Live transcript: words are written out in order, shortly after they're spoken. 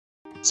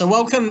So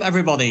welcome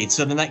everybody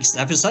to the next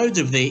episode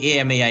of the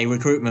EMEA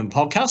Recruitment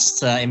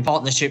podcast in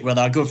partnership with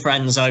our good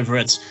friends over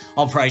at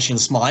Operation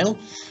Smile.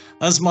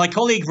 As my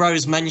colleague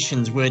Rose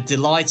mentioned, we're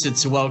delighted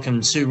to welcome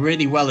two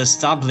really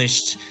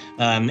well-established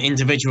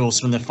individuals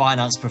from the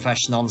finance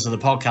profession onto the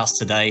podcast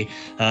today.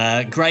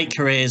 Great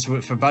careers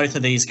for both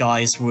of these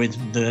guys with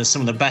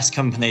some of the best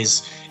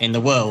companies in the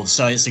world.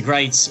 So it's a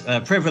great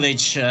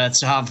privilege to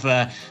have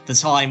the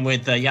time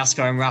with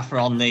Jasko and Rafa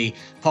on the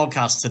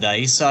podcast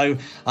today. So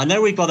I know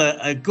we've got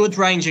a good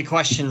range of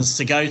questions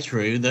to go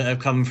through that have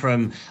come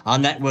from our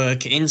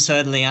network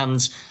internally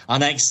and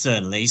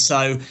externally.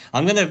 So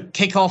I'm going to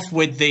kick off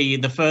with the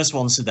first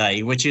one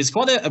today, which is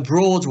quite a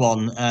broad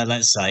one,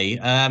 let's say.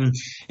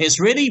 It's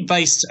really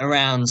based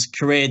around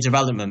career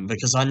development,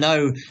 because I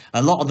know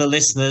a lot of the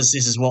listeners,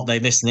 this is what they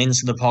listen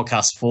into the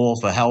podcast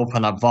for help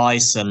and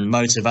advice and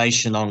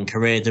motivation on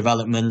career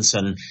development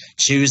and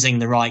choosing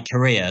the right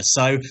career.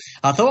 So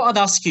I thought I'd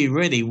ask you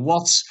really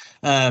what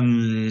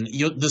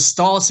the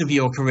start of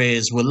your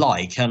careers were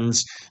like, and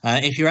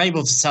if you're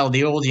able to tell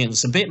the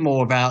audience a bit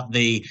more about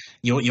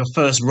your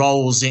first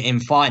roles in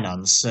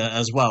finance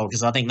as well,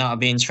 because I think that would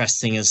be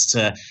interesting as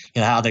to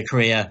how the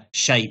career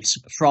shaped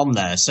from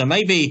there. So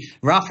maybe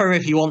Rafa,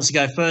 if you want to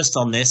go first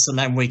on this, and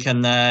then we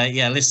can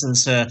listen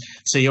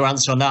to your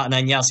answer on that, and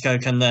then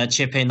Jasko can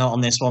chip in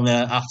on this one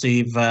after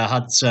you've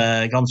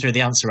gone through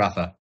the answer,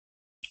 Rafa.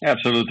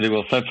 Absolutely.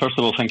 Well, first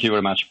of all, thank you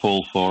very much,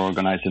 Paul, for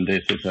organizing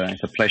this.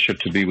 It's a pleasure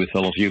to be with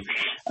all of you.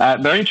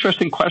 Very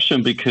interesting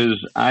question,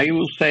 because I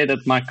will say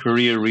that my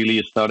career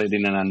really started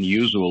in an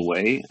unusual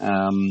way.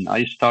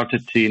 I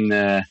started in,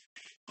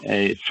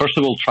 first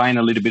of all, trying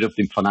a little bit of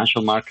the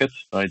financial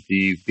markets. I've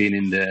been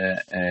in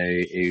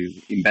the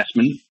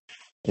investment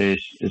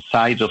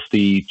side of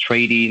the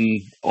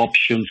trading,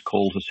 options,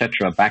 calls,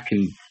 etc. back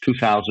in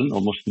 2000,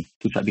 almost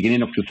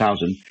beginning of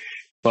 2000.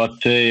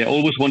 But I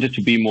always wanted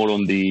to be more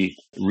on the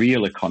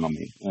real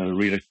economy,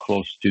 really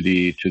close to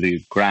the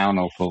ground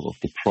of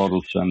the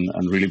products,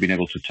 and really being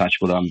able to touch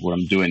what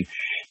I'm doing.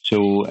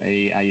 So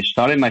I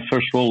started my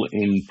first role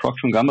in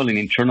Procter Gamble in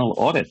Internal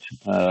Audit,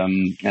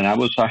 and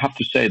I have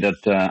to say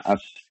that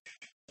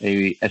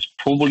as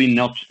probably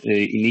not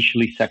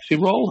initially sexy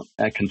role,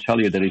 I can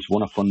tell you that it's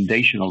one of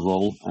foundational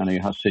role, and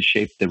it has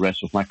shaped the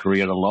rest of my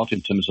career a lot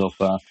in terms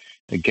of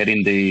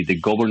getting the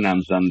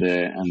governance and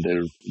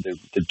the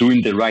doing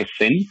the right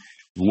thing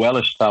well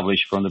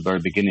established from the very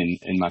beginning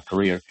in my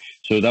career.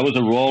 So that was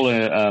a role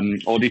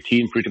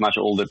auditing pretty much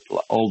all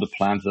the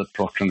plans that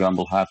Procter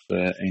Gamble had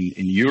in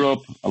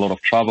Europe. A lot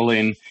of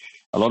traveling,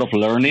 a lot of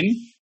learning,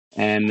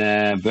 and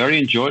very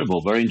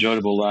enjoyable.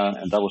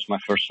 And that was my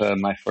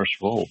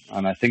first role.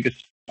 And I think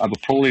I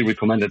would probably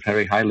recommend it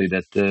very highly.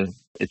 That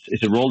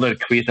it's a role that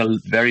creates a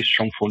very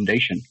strong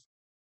foundation.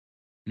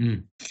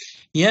 Mm.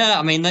 Yeah,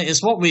 I mean,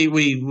 it's what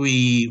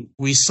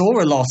we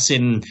saw a lot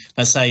in,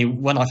 let's say,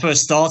 when I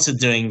first started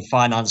doing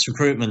finance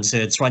recruitment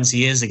 20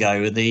 years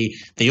ago.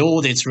 The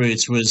audit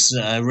route was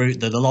a route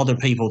that a lot of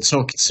people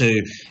took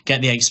to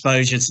get the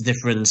exposure to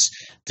different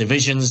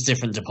divisions,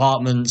 different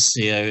departments,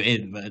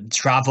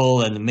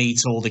 travel and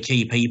meet all the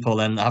key people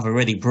and have a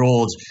really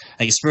broad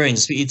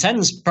experience. But you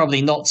tend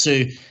probably not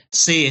to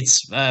see it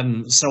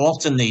so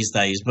often these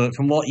days. But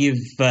from what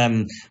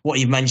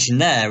you've mentioned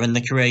there and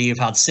the career you've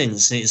had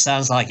since, it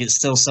sounds like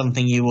it's still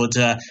something you would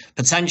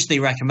potentially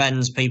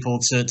recommend people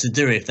to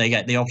do if they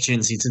get the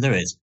opportunity to do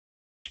it.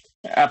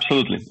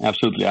 Absolutely.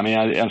 I mean,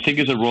 I think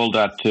it's a role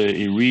that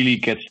it really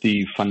gets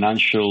the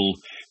financial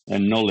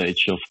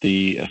knowledge of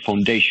the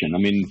foundation. I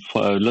mean,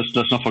 let's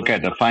not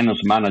forget, a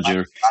finance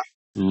manager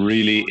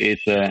really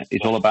is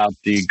all about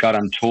the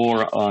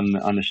guarantor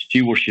on the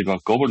stewardship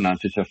of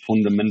governance. It's a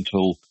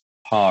fundamental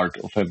part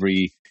of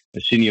every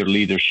senior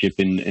leadership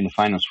in the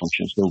finance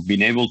function. So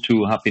being able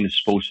to have been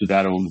exposed to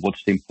that, on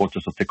what's the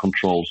importance of the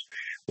controls,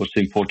 what's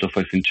the importance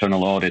of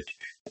internal audit,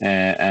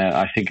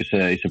 I think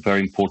it's a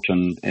very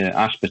important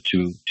aspect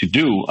to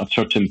do at a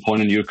certain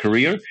point in your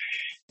career.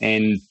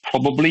 And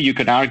probably you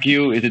could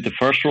argue, is it the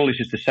first role,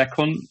 is it the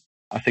second?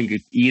 I think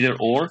it's either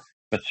or,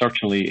 but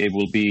certainly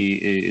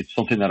it's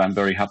something that I'm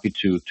very happy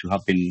to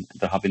have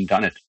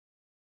done it.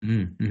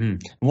 Mm-hmm.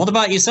 What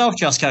about yourself,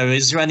 Jasko?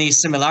 Is there any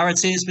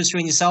similarities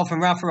between yourself and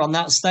Rafa on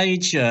that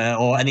stage,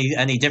 or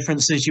any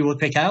differences you would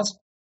pick out?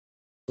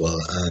 Well,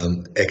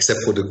 except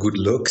for the good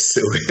looks,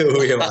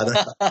 we have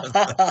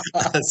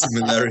other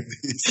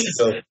similarities.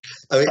 So,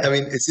 I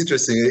mean, it's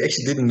interesting. I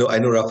actually didn't know. I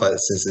know Rafa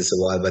since a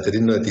while, but I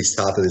didn't know that he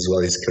started as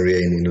well his career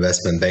in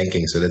investment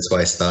banking. So that's why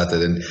I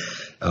started, and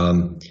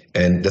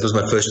that was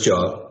my first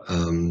job.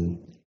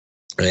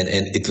 And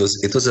it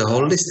was a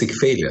holistic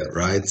failure,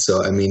 right?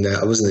 So, I mean,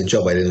 I was in a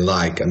job I didn't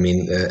like. I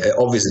mean,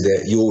 obviously,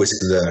 you always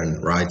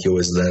learn, right? You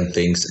always learn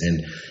things,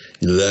 and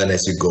you learn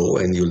as you go,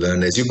 and you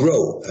learn as you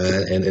grow.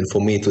 And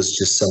for me, it was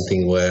just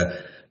something where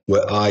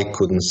I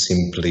couldn't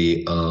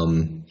simply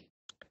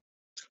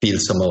feel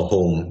somehow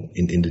home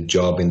in the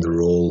job, in the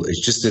role. It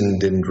just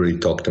didn't really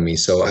talk to me.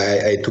 So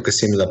I took a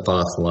similar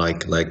path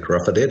like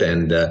Rafa did,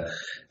 and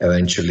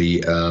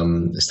eventually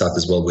started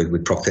as well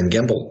with Procter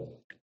Gamble.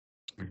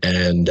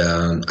 And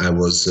I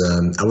was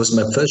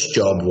my first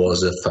job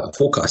was a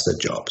forecaster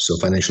job, so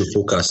financial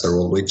forecaster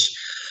role, which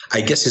I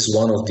guess is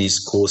one of these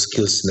core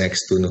skills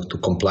next to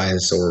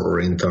compliance or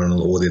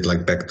internal audit,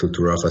 like back to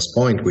Rafa's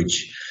point,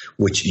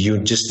 which you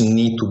just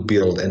need to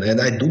build.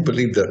 And I do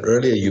believe that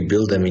earlier you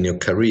build them in your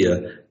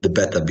career, the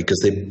better, because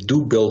they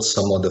do build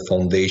some of the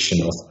foundation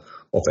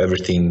of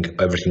everything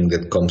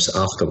that comes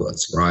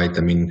afterwards, right?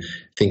 I mean,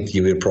 I think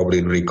you will probably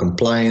agree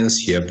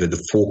compliance, you have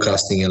the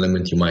forecasting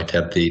element, you might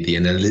have the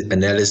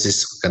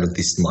analysis, kind of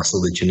this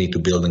muscle that you need to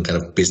build, and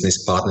kind of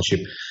business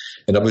partnership.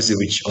 And obviously,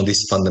 which on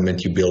this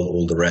fundament you build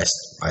all the rest,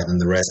 right? And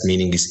the rest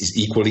meaning is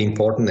equally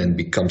important and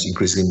becomes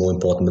increasingly more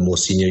important the more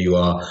senior you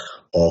are,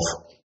 of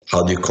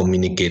how do you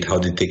communicate, how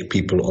do you take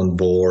people on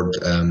board,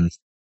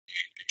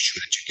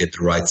 sure that you get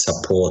the right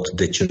support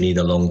that you need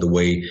along the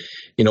way.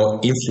 You know,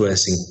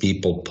 influencing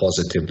people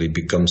positively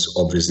becomes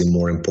obviously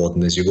more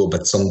important as you go,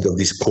 but some of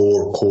these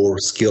core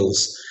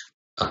skills,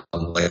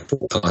 like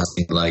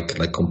forecasting,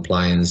 like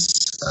compliance,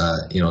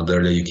 the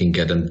earlier you can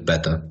get them, the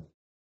better.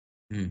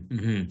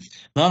 Mm-hmm.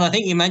 No, and I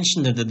think you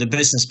mentioned the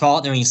business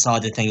partnering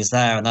side of things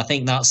there, and I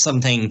think that's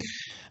something,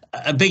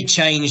 a big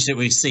change that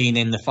we've seen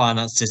in the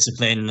finance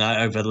discipline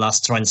over the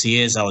last 20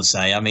 years, I would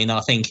say. I mean,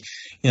 I think,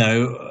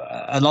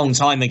 a long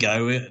time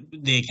ago,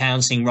 the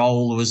accounting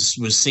role was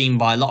seen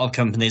by a lot of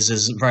companies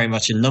as very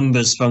much a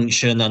numbers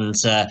function, and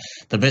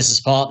the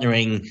business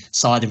partnering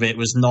side of it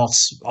was not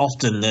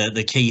often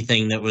the key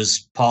thing that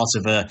was part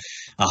of a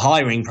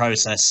hiring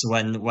process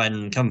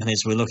when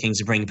companies were looking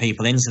to bring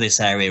people into this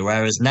area.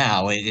 Whereas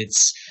now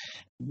it's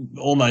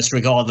almost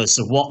regardless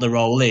of what the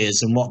role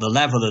is and what the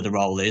level of the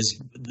role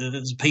is,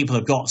 people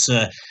have got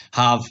to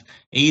have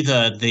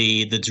either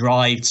the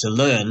drive to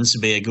learn to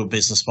be a good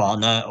business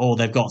partner, or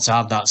they've got to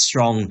have that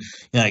strong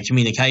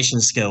communication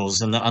skills.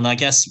 And I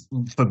guess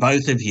for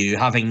both of you,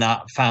 having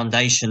that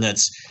foundation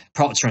at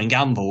Procter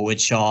Gamble,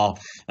 which are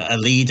a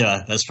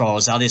leader as far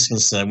as that is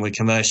concerned with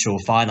commercial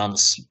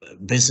finance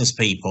business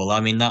people, I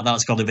mean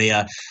that's got to be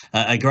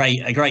a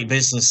great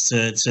business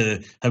to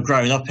have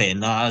grown up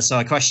in. So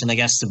a question, I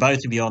guess, to both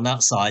of you on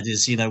that side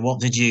is, what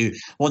did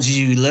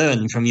you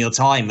learn from your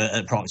time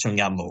at Procter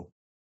Gamble?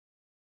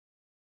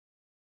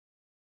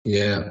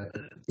 Yeah,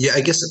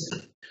 I guess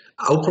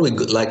I'll probably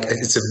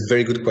it's a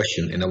very good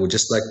question, and I would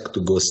just like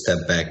to go a step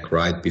back,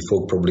 right,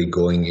 before probably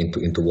going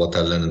into what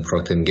I learned in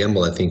Procter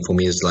Gamble. I think for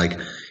me is like,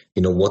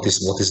 what is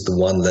the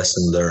one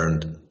lesson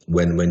learned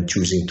when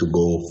choosing to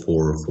go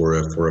for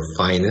a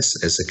finance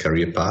as a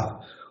career path,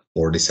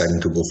 or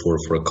deciding to go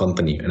for a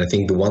company. And I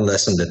think the one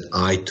lesson that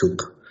I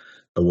took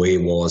away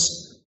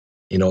was,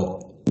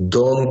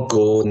 don't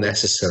go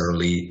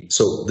necessarily.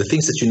 So the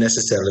things that you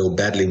necessarily or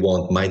badly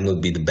want might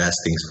not be the best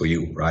things for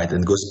you, right?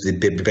 And it goes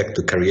back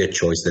to career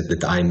choice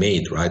that I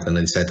made, right? When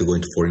I decided to go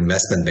for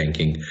investment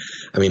banking.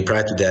 I mean,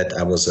 prior to that,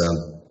 I was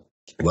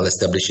well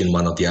established in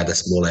one of the other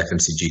small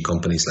FMCG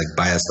companies like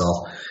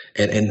Bayersdorf.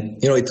 And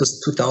it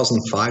was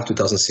 2005,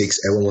 2006,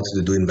 everyone wanted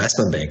to do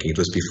investment banking. It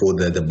was before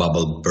the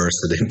bubble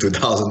bursted in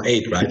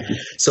 2008, right?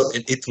 So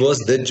it was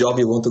the job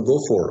you want to go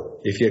for.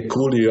 If you're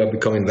cool, you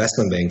become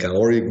investment banker,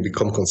 or you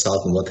become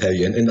consultant, what have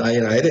you. And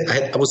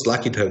I was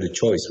lucky to have the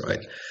choice,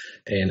 right?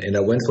 And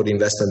I went for the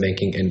investment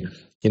banking, and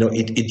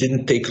it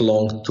didn't take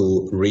long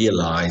to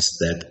realize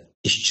that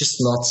it's just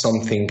not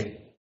something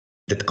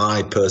that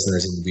I personally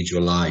as an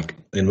individual like.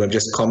 And we're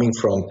just coming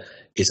from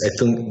is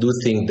I do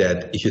think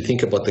that if you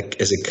think about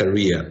as a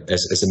career,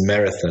 as a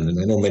marathon,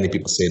 and I know many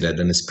people say that,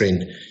 and a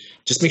sprint,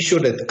 just make sure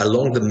that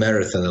along the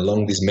marathon,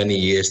 along these many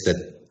years that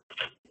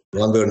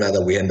one way or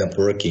another we end up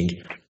working,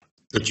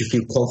 that you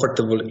feel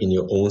comfortable in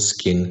your own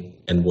skin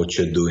and what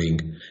you're doing.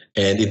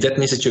 And if that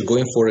means that you're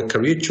going for a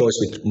career choice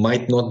which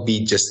might not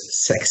be just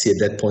sexy at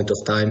that point of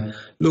time,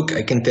 look,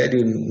 I can tell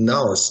you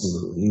now,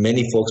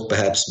 many folks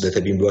perhaps that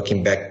have been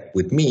working back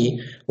with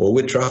me or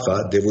with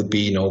Rafa, they would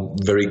be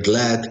very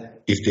glad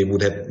if they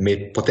would have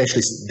made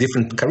potentially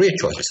different career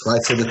choices,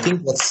 right? So the thing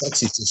what's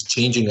sexy is just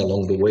changing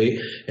along the way,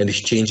 and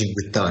it's changing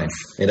with time.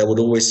 And I would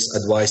always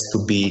advise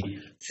to be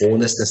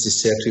honest and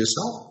sincere to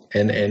yourself.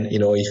 And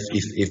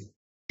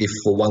if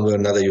for one way or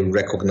another you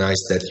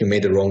recognize that you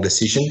made the wrong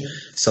decision,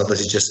 sometimes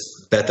it's just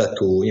better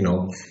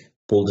to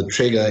pull the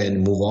trigger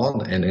and move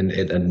on and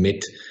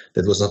admit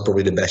that was not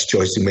probably the best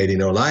choice you made in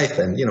your life,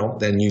 and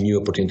then new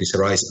opportunities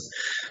arise.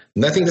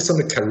 And I think that's on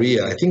the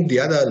career. I think the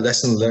other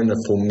lesson learned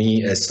for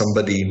me as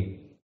somebody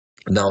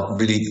now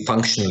really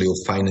functionally or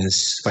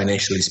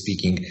financially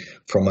speaking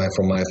from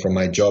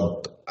my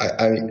job,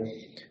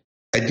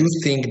 I do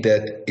think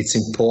that it's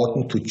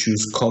important to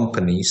choose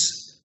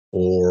companies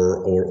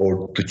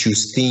or to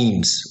choose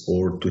teams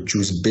or to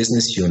choose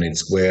business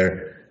units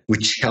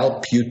which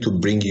help you to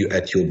bring you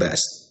at your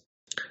best.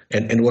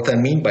 And what I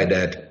mean by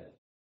that,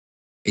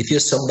 if you're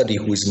somebody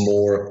who is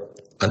more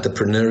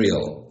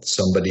entrepreneurial,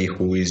 somebody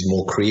who is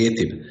more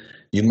creative,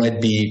 you might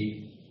be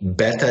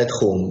better at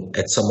home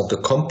at some of the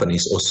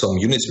companies or some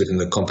units within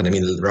the company. I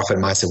mean, Rafa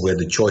and myself, we had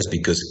the choice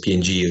because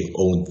P&G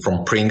owned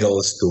from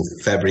Pringles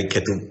to fabric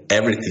to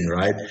everything,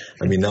 right?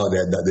 I mean, now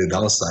they're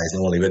downsized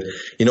not only, but,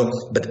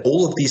 but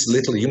all of these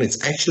little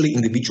units, actually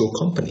individual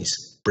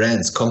companies,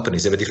 brands,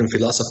 companies, they have a different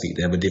philosophy.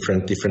 They have a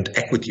different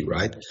equity,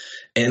 right?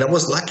 And I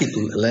was lucky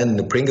to land in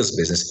the Pringles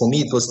business. For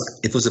me,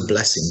 it was a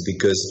blessing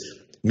because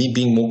me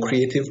being more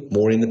creative,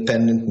 more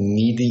independent,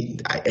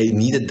 I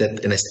needed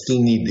that, and I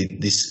still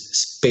needed this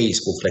space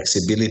for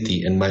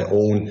flexibility and my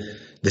own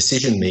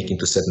decision-making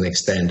to a certain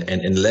extent.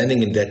 And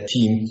landing in that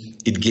team,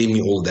 it gave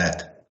me all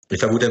that.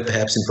 If I would have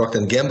perhaps in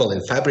Procter Gamble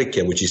and Fabric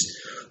Care, which is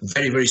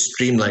very, very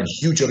streamlined,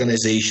 huge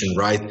organization,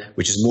 right,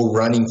 which is more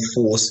running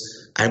force,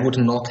 I would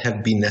not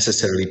have been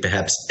necessarily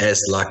perhaps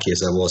as lucky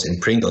as I was in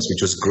Pringles,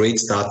 which was a great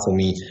start for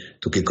me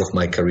to kick off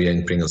my career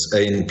in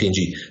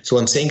P&G. So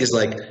what I'm saying is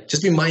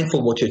just be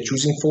mindful what you're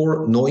choosing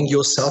for, knowing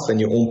yourself and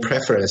your own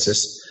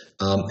preferences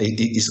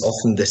is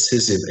often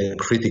decisive and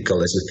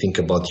critical as you think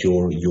about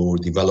your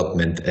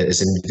development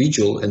as an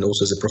individual and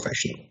also as a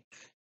professional.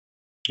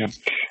 Yeah,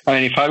 I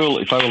mean, if I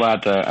will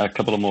add a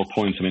couple of more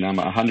points. I mean, I'm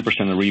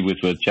 100% agree with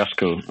what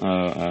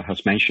Jasko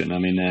has mentioned. I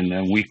mean,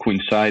 and we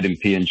coincide in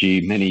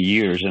P&G many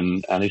years,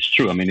 and it's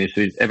true. I mean, it's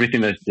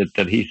everything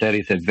that he said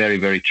is very,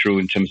 very true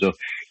in terms of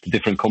the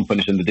different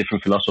companies and the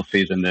different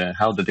philosophies and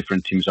how the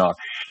different teams are.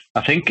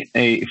 I think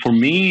for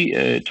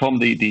me, Tom,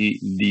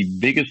 the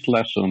biggest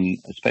lesson,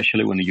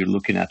 especially when you're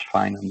looking at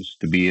finance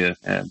to be at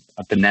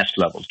the next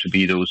level, to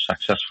be those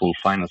successful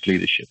finance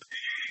leadership,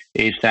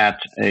 is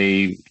that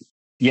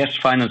yes,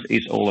 finance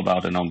is all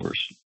about the numbers,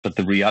 but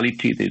the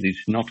reality is it is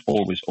not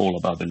always all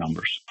about the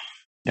numbers.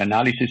 The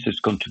analysis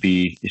is going to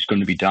be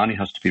done. It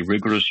has to be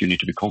rigorous. You need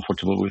to be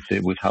comfortable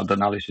with how the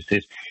analysis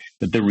is.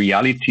 But the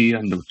reality,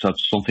 and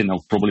that's something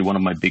of probably one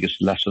of my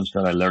biggest lessons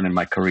that I learned in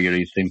my career,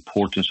 is the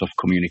importance of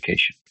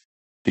communication.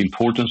 The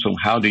importance of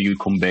how do you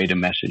convey the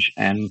message.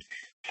 And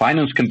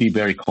finance can be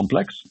very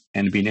complex,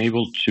 and being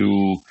able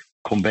to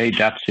convey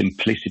that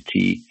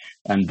simplicity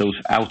and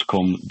those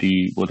outcomes,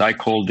 what I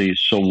call the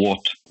so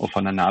what of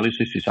an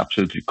analysis, is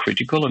absolutely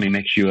critical, and it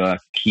makes you a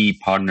key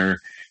partner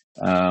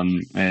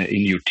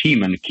in your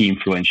team and key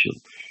influential.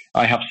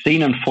 I have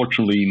seen,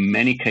 unfortunately,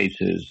 many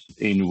cases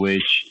in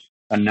which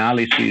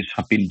analysis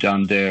have been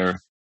done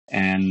there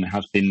and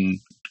has been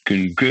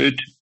good,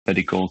 but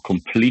it got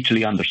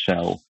completely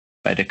undersell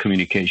by the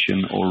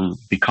communication or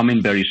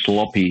becoming very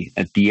sloppy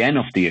at the end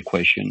of the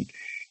equation.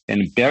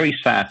 And very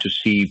sad to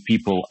see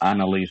people,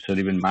 analysts, or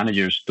even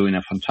managers doing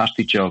a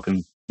fantastic job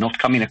and not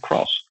coming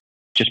across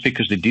just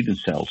because they didn't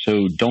sell.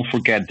 So don't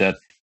forget that,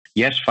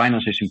 yes,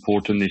 finance is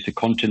important, it's the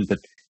content, but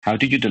how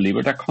do you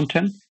deliver that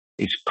content?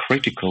 It's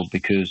critical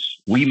because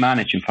we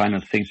manage in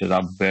finance things that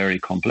are very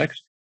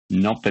complex,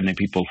 not many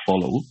people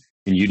follow,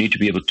 and you need to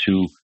be able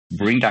to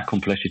bring that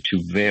complexity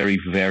to very,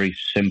 very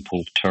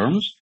simple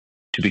terms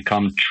to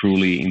become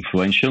truly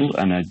influential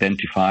and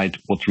identified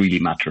what really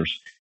matters.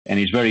 And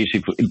it's very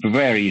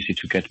easy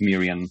to get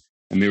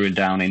mirrored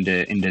down in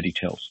the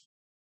details.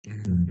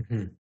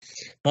 Mm-hmm.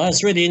 No,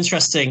 it's really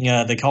interesting,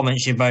 the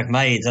comments you both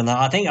made, and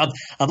I think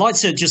I'd like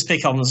to just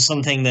pick on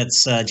something that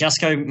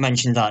Jasko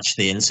mentioned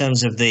actually in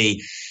terms of the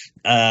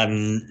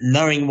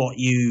knowing what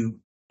you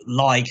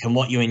like and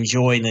what you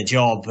enjoy in a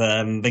job,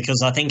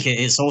 because I think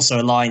it's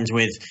also aligned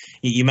with,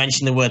 you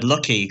mentioned the word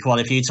lucky quite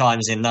a few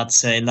times in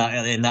that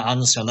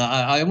answer, and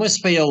I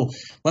almost feel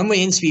when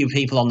we interview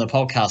people on the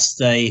podcast,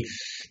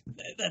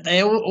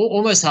 they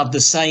almost have the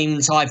same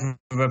type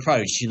of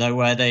approach,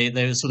 where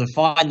they sort of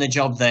find the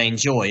job they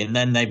enjoy and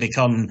then they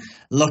become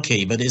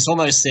lucky. But it's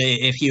almost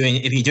if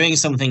you're doing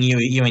something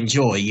you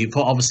enjoy, you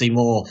put obviously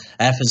more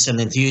effort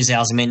and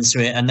enthusiasm into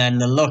it, and then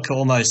the luck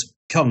almost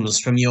comes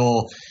from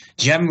your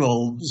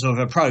general sort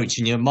of approach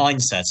and your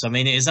mindset. I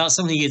mean, is that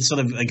something you'd sort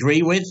of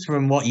agree with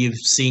from what you've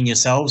seen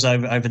yourselves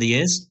over the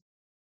years?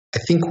 I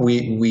think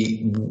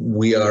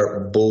we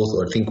are both,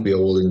 or I think we are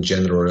all in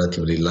general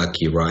relatively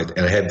lucky, right?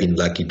 And I have been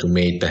lucky to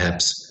make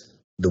perhaps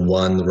the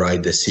one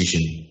right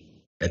decision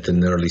at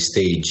an early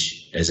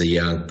stage as a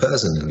young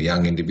person, a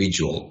young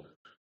individual.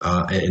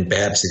 And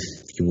perhaps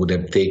if you would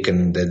have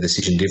taken the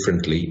decision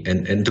differently,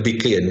 and to be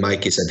clear, in my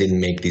case, I didn't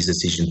make these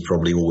decisions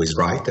probably always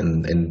right,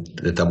 and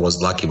that I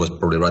was lucky was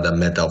probably rather a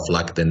matter of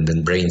luck than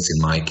brains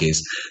in my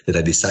case, that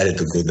I decided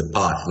to go the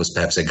path. It was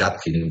perhaps a gut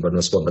feeling, but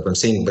not what. But I'm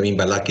saying, I mean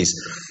by luck is,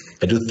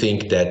 I do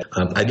think that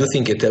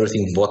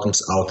everything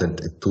bottoms out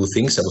at two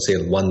things. I would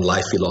say one,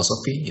 life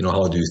philosophy.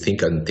 How do you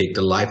think and take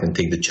the life and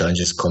take the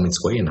challenges come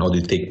its way, and how do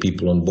you take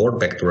people on board?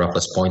 Back to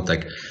Rafa's point,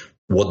 like,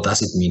 what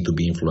does it mean to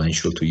be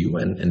influential to you?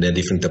 And there are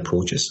different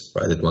approaches,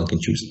 right, that one can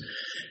choose.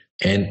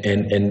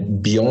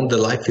 And beyond the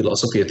life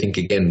philosophy, I think,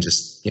 again,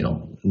 just,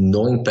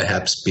 knowing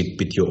perhaps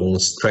with your own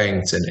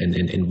strengths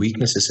and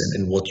weaknesses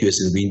and what you as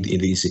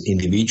an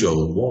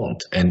individual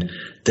want. And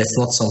that's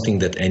not something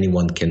that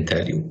anyone can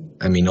tell you.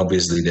 I mean,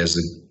 obviously, there's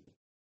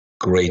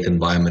a great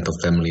environment of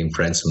family and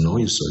friends who know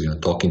you. So,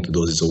 talking to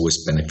those is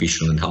always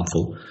beneficial and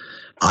helpful.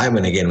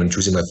 When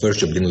choosing my first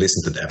job, didn't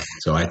listen to them.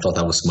 So I thought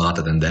I was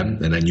smarter than them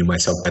and I knew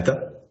myself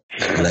better.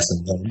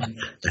 lesson learned.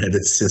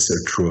 That's so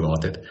true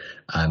about it.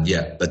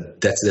 Yeah, but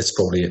that's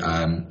probably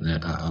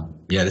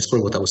that's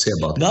probably what I would say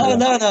about it.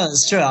 No,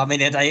 it's true. I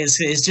mean,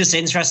 it's just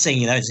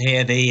interesting, to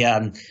hear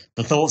the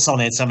thoughts on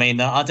it. I mean,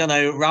 I don't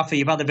know, Rafa,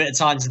 you've had a bit of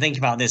time to think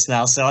about this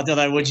now, so I don't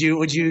know. Would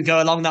you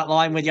go along that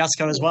line with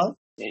Jasko as well?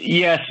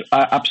 Yes,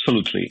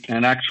 absolutely.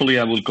 And actually,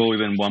 I will go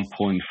even one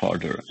point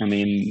further. I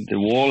mean, the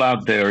world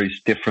out there is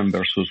different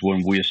versus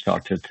when we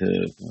started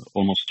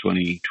almost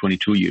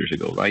 22 years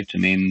ago, right? I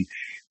mean,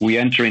 we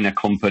enter in a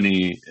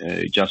company,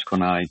 Jasko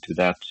and I,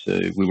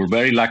 we were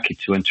very lucky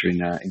to enter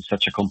in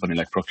such a company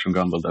like Procter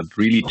Gamble that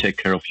really take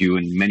care of you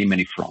in many,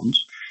 many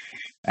fronts.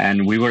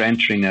 And we were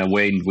entering a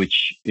way in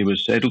which it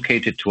was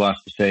educated to us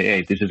to say,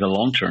 hey, this is a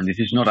long term. This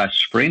is not a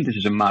sprint. This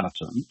is a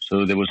marathon.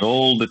 So there was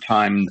all the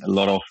time a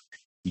lot of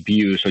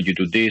view. So you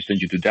do this, then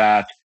you do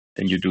that,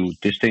 then you do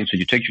this thing. So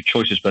you take your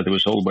choices, but it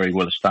was all very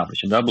well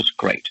established. And that was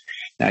great.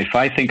 Now, if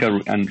I think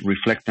and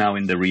reflect now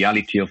in the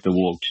reality of the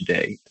world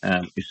today,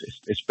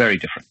 it's very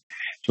different.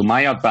 So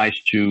my advice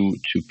to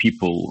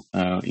people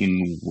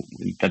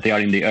that they are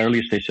in the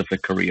early stage of their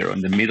career or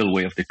in the middle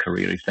way of the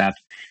career is that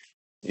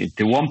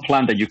the one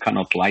plan that you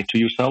cannot lie to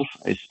yourself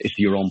is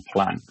your own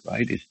plan,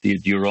 right?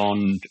 It's your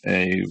own,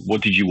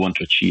 what did you want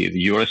to achieve?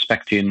 You're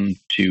expecting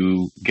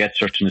to get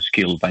certain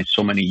skill by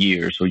so many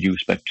years, or you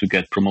expect to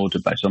get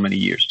promoted by so many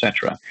years,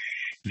 etc.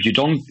 If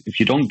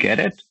you don't get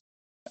it,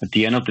 at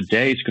the end of the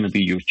day, it's going to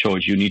be your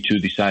choice. You need to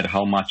decide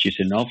how much is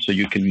enough so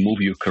you can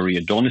move your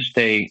career. Don't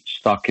stay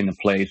stuck in a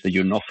place that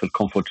you're not feel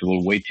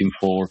comfortable waiting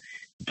for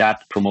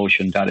that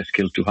promotion, that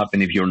skill to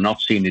happen if you're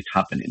not seeing it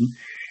happening.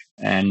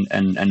 And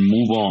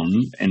move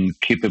on and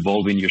keep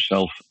evolving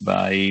yourself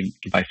by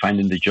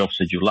finding the jobs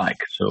that you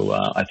like. So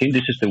I think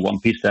this is the one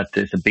piece that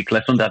is a big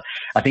lesson that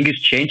I think has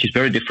changed. It's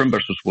very different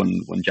versus when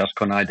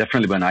Jasko and I,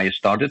 definitely when I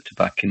started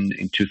back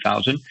in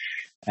 2000.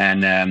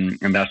 And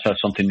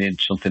that's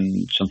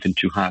something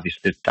to have is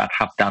that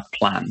have that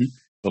plan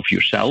of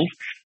yourself.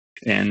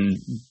 And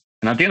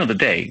at the end of the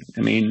day,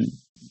 I mean,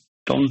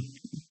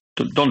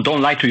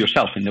 don't lie to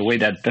yourself in the way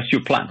that's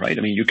your plan, right?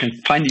 I mean, you can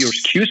find your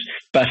excuse,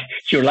 but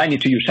you're lying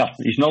to yourself.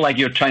 It's not like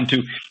you're trying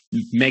to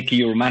make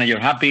your manager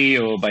happy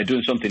or by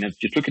doing something. It's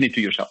just looking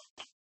into yourself.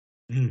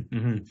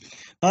 Mm-hmm.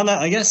 No,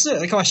 I guess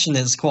a question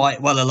that's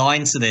quite well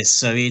aligned to this.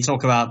 So you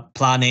talk about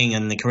planning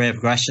and the career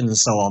progression and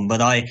so on,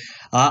 but I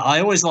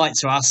always like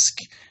to ask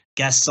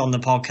guests on the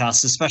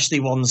podcast, especially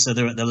ones that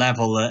are at the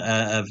level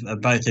of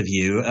both of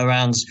you,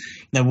 around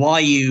why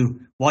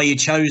you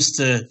chose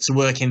to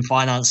work in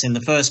finance in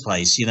the first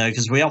place.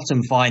 Because we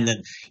often find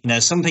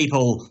that some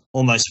people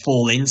almost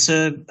fall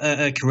into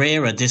a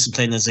career, a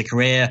discipline as a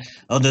career.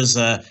 Others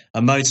are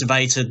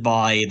motivated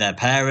by their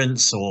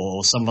parents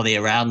or somebody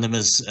around them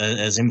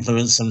has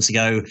influenced them to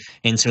go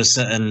into a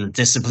certain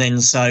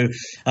discipline. So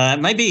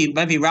maybe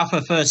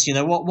Rafa first.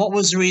 What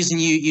was the reason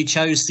you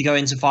chose to go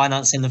into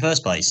finance in the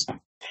first place?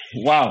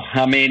 Wow.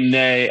 I mean,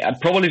 I'm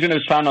probably going to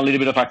sound a little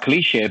bit of a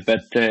cliche,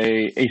 but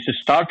it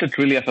started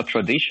really as a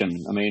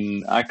tradition. I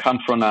mean, I come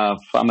from a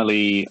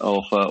family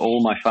of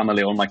all my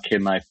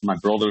kids, my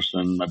brothers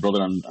and my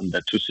brother and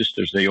the two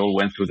sisters, they all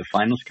went through the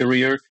finance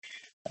career.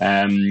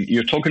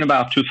 You're talking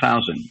about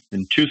 2000.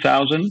 In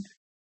 2000,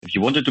 if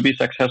you wanted to be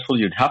successful,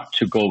 you'd have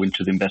to go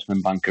into the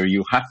investment banker.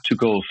 You had to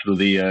go through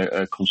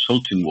the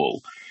consulting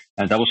wall.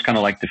 And that was kind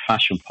of like the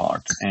fashion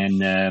part.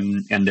 And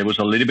there was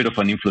a little bit of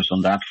an influence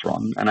on that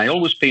front. And I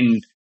always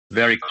been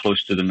very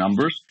close to the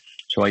numbers.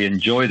 So I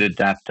enjoyed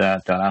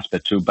that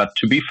aspect too. But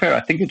to be fair, I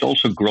think it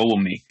also grew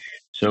on me.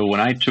 So when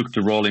I took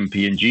the role in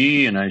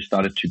P&G and I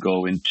started to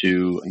go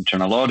into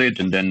internal audit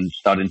and then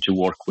starting to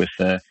work with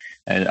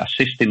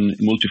assisting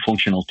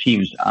multifunctional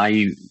teams,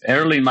 I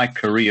early in my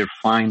career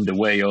find the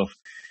way of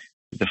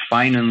the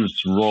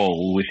finance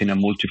role within a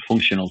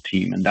multifunctional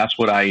team. And that's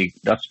what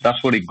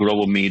it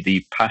grew on me,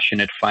 the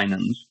passionate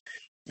finance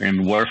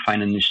and where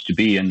finance needs to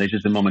be. And this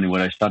is the moment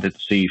where I started to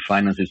see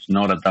finance is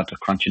not at that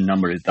crunching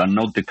number. They're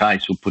not the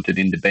guys who put it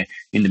in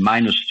the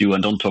minus stew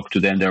and don't talk to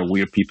them. They're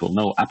weird people.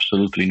 No,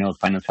 absolutely not.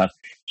 Finance has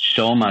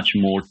so much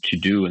more to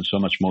do and so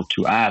much more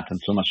to add and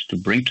so much to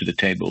bring to the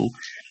table.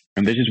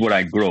 And this is where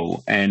I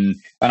grow. And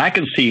I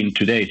can see in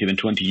today's, even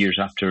 20 years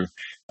after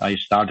I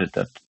started,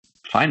 that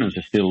finance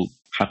is still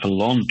have a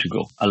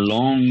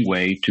long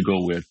way to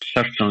go. We're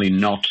certainly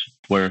not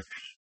where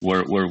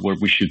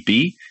we should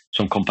be.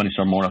 Some companies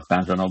are more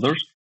advanced than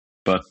others,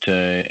 but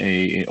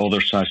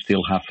others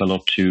still have a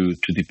lot to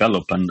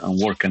develop and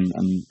work, and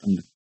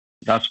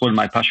that's where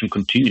my passion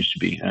continues to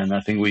be. And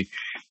I think we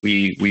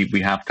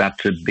have that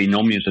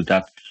binomius of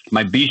that.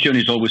 My vision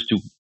is always to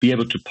be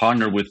able to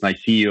partner with my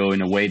CEO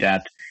in a way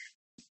that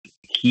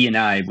he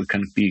and we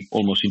can be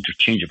almost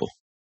interchangeable.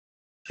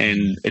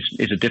 And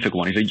it's a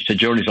difficult one. It's a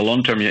journey. It's a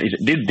long term.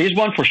 This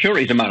one for sure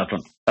is a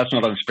marathon. That's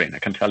not a sprint. I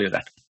can tell you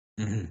that.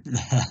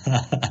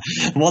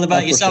 Mm-hmm. What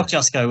about yourself,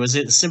 Jasko? Was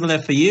it similar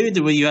for you?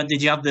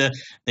 Did you have the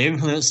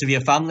influence of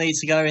your family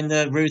to go in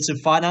the route of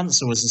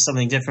finance, or was it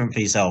something different for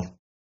yourself?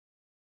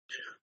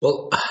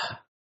 Well,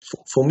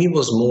 for me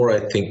was more,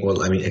 I think,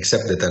 well, I mean,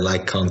 except that I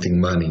like counting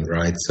money,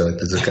 right? So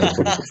it's a kind of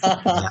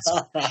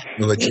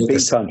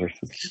big counters.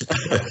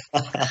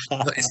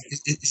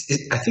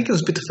 I think it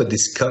was a bit of a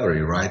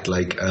discovery, right?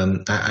 Like,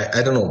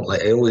 I don't know,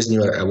 like I always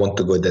knew I want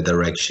to go that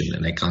direction,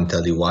 and I can't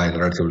tell you why.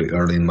 Relatively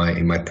early in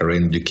my career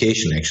in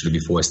education, actually,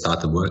 before I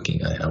started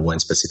working, I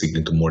went specifically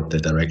into more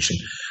that direction.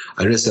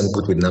 I realized I'm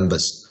good with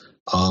numbers.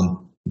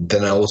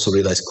 Then I also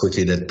realized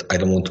quickly that I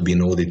don't want to be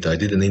an auditor. I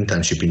did an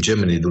internship in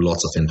Germany, do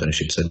lots of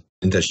internships. I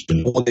did internship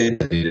in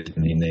audit, I did it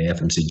in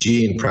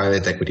FMCG, in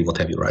private equity, what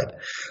have you, right?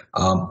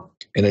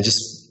 And I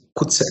just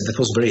could say that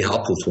was very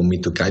helpful for me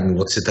to guide me.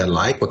 What is it I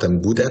like, what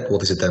I'm good at,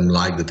 what is it I'm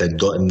like that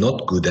I'm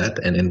not good at,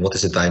 and what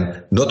is it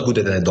I'm not good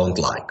at and I don't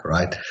like,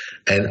 right?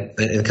 And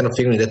kind of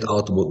figuring that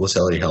out was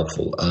very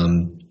helpful.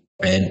 And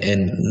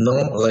no,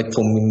 like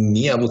for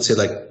me, I would say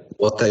like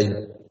what I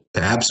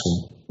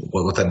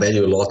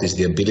value a lot is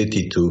the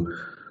ability to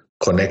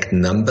connect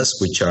numbers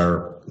which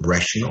are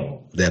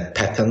rational. They're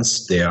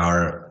patterns. They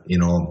are,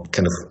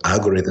 kind of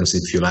algorithms,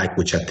 if you like,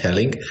 which are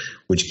telling,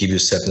 which give you a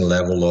certain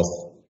level of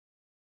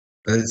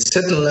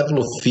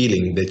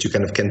feeling that you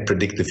kind of can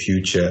predict the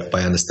future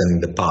by understanding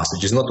the past,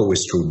 which is not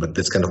always true, but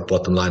that's kind of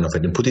bottom line of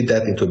it. And putting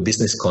that into a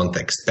business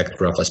context, back to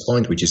Rafa's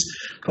point, which is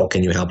how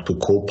can you help to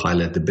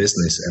co-pilot the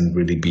business and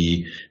really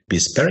be a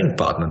sparring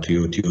partner to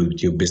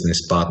your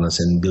business partners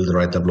and build the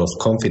right level of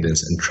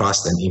confidence and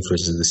trust and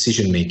influence the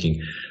decision making.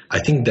 I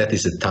think that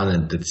is a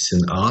talent, that is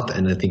an art,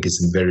 and I think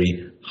it's a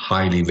very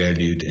highly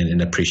valued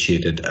and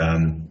appreciated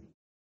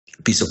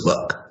piece of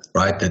work,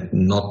 right? That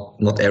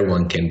not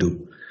everyone can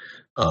do.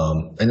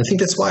 And I think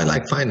that's why I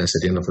like finance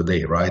at the end of the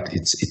day, right?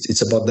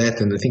 It's about that.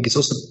 And I think it's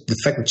also the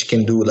fact that you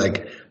can do,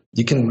 like,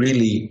 you can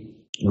really,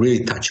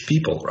 really touch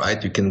people,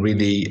 right? You can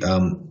really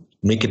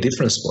make a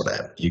difference for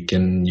them. You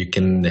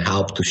can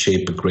help to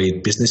shape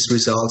great business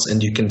results,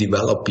 and you can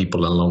develop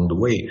people along the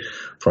way,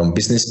 from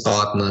business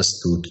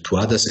partners to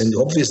others. And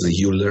obviously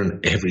you learn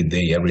every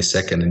day, every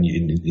second, and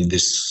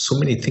there's so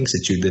many things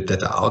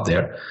that are out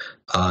there.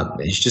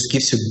 It just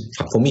gives you,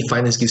 for me,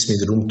 finance gives me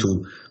the room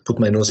to put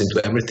my nose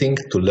into everything,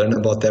 to learn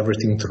about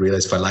everything, to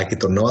realize if I like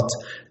it or not,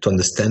 to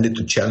understand it,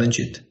 to challenge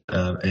it,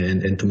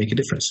 and to make a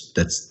difference.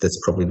 That's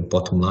probably the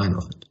bottom line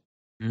of it.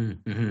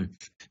 Mm-hmm.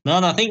 No,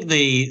 and I think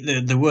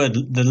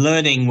the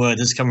learning word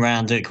has come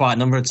around quite a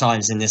number of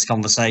times in this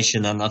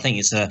conversation, and I think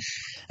it's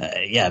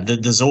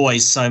there's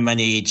always so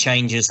many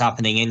changes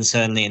happening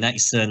internally and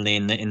externally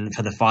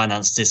for the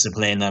finance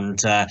discipline. And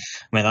I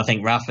I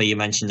think, Rafa, you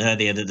mentioned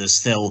earlier that there's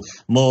still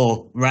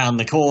more round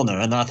the corner,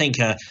 and I think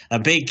a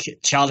big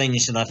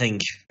challenge that I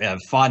think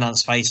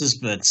finance faces,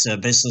 but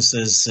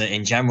businesses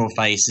in general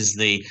face, is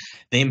the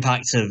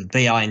impact of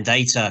BI and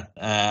data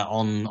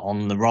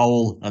on the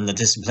role and the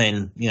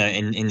discipline,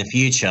 in the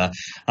future.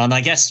 And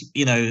I guess,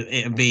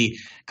 it would be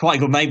quite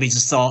good maybe to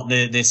start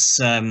this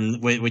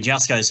with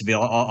Jasko, to be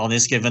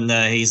honest, given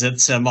he's at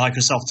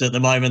Microsoft at the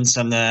moment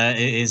and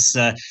is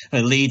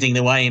leading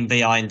the way in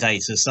BI and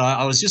data. So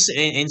I was just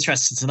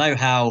interested to know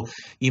how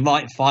you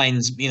might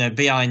find,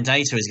 BI and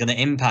data is going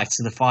to impact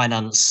the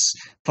finance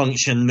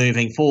function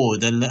moving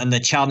forward, and the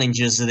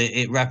challenges that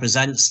it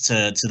represents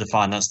to the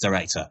finance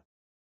director.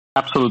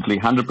 Absolutely,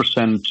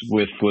 100%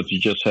 with what you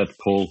just said,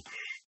 Paul,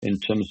 in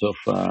terms of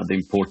the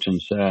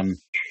importance.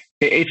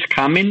 It's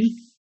coming,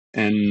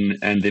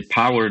 and the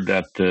power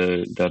that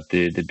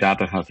the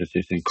data has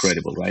is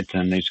incredible, right?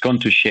 And it's going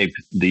to shape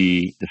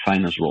the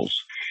finance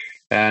roles,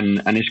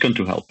 and it's going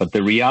to help. But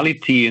the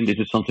reality, and this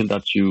is something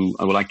that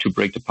I would like to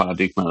break the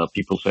paradigm that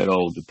people said,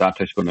 the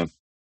data is going to,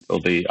 or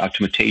the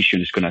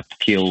automation is going to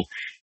kill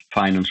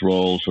finance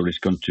roles, or it's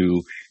going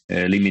to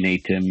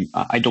eliminate them.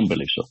 I don't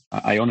believe so.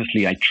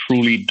 I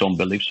truly don't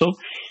believe so.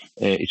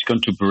 It's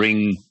going to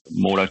bring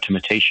more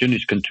automation.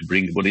 It's going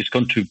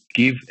to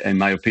give, in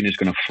my opinion, it's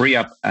going to free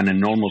up an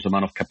enormous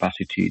amount of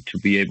capacity to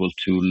be able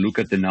to look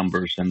at the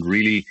numbers and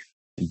really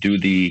do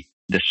the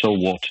so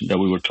what that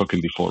we were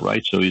talking before,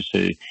 right? So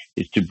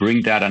it's to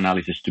bring that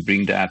analysis, to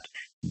bring that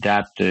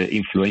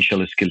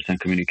influential skills and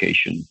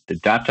communication. The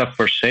data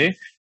per se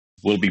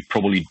will be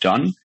probably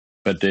done,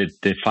 but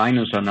the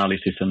finance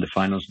analysis and the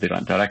finance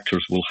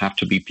directors will have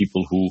to be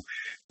people who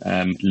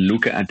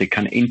look at, they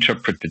can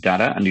interpret the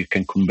data, and you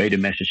can convey the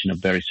message in a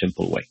very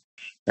simple way.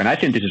 And I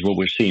think this is what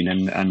we're seeing.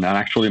 And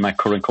actually, in my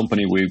current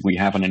company, we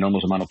have an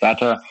enormous amount of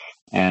data,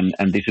 and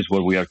this is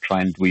what we are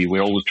trying.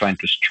 We're always trying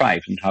to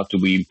strive, and how do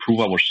we improve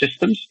our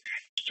systems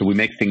so we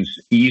make things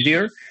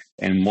easier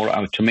and more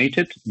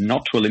automated,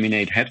 not to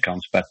eliminate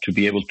headcounts, but to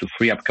be able to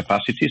free up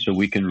capacity so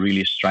we can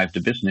really strive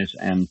the business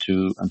and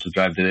to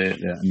drive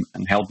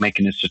and help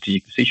making the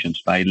strategic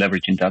decisions by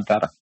leveraging that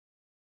data.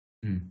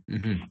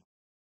 Mm-hmm.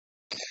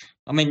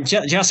 I mean,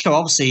 Jasko,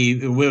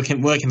 obviously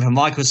working for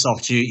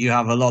Microsoft, you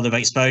have a lot of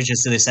exposure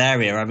to this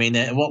area. I mean,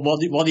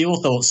 what are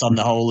your thoughts on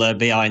the whole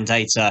BI and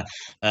data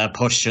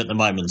push at the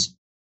moment?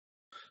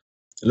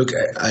 Look,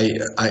 I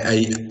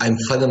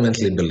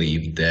fundamentally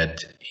believe that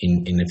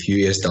in a few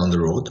years down the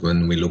road,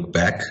 when we look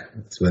back,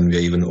 when we're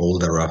even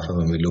older, Rafa,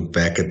 when we look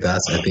back at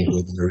us, I think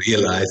we're going to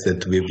realize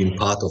that we've been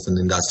part of an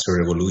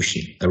industrial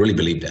revolution. I really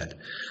believe that.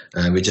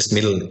 We're just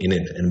middle in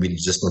it, and we're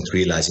just not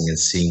realizing and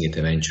seeing it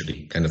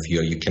eventually. Kind of,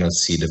 you cannot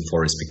see the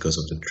forest because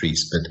of the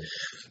trees.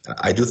 But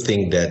I do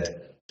think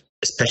that,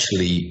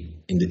 especially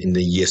in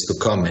the years to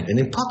come, and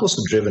in part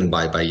also driven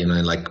by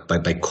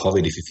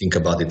COVID, if you think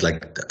about it,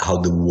 like how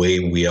the way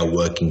we are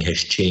working has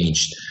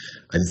changed.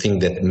 I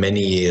think that many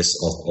years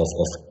of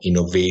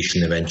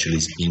innovation eventually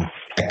is being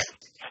back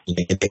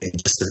in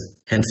just a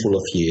handful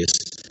of years.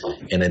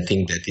 And I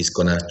think that is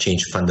going to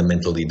change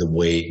fundamentally the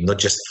way, not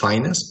just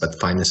finance, but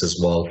finance as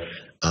well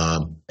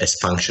as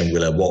function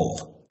will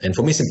evolve. And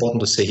for me, it's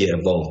important to say here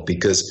evolve,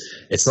 because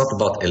it's not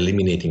about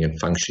eliminating a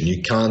function.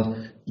 You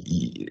can't,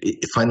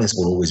 finance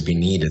will always be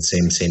needed,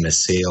 same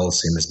as sales,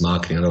 same as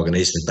marketing and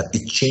organization, but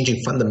it's changing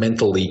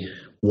fundamentally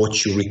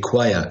what you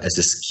require as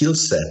a skill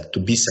set to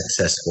be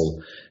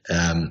successful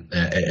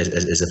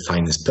as a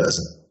finance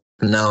person.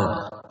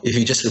 Now, if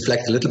you just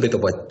reflect a little bit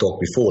of what I talked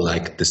before,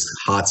 like this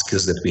hard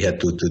skills that we had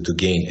to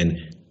gain, and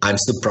I'm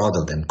still proud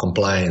of them,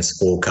 compliance,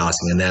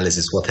 forecasting,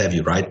 analysis, what have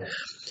you, right?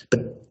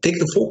 But take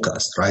the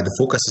forecast, right? The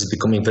forecast is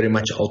becoming very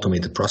much an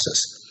automated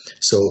process.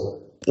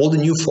 So all the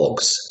new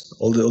folks,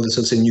 all the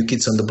so to say new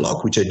kids on the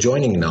block which are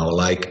joining now,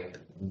 like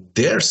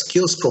their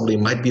skills probably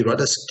might be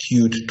rather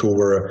skewed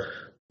toward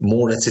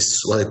more, let's say,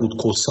 what I would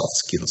call soft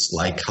skills,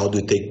 like how do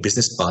you take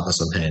business partners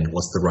on hand?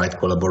 What's the right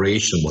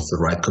collaboration? What's the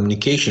right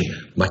communication?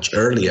 Much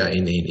earlier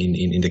in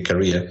the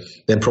career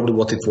than probably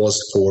what it was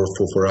for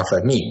Rafa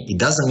and me. It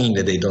doesn't mean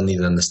that they don't need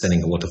an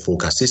understanding of what a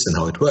forecast is and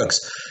how it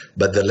works,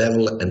 but the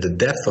level and the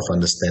depth of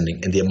understanding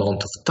and the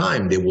amount of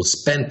time they will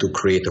spend to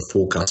create a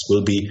forecast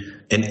will be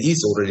and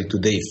is already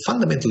today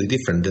fundamentally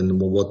different than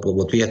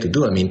what we had to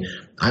do. I mean,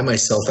 I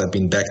myself have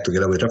been back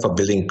together with Rafa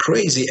building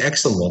crazy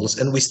Excel models,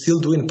 and we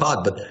still do in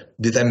part, but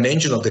the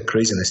dimension of the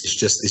craziness is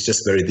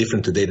just very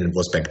different today than it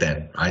was back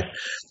then, right?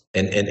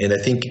 And I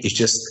think it's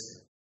just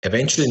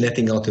eventually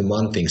netting out in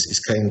one thing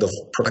is kind of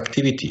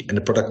productivity, and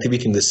the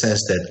productivity in the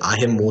sense that I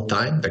have more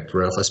time, back to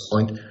Rafa's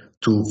point,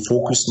 to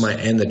focus my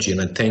energy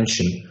and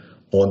attention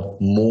on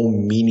more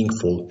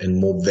meaningful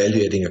and more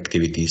value-adding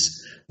activities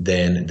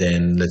than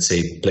let's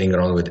say playing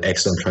around with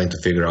Excel and trying to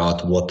figure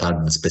out what are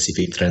the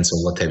specific trends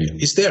or what have you.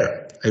 It's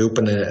there. I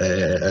open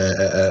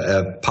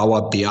a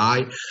Power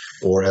BI,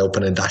 or I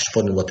open a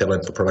dashboard and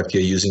whatever product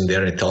you're using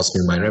there, and it tells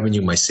me my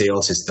revenue, my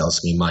sales, it tells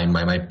me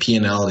my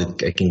P&L,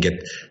 I can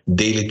get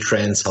daily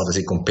trends, how does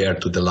it compare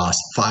to the last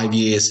 5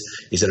 years,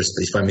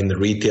 if I'm in the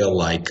retail,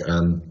 like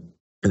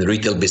in the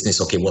retail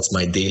business, okay, what's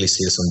my daily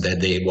sales on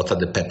that day? What are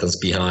the patterns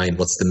behind?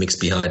 What's the mix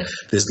behind?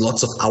 There's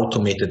lots of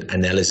automated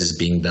analysis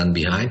being done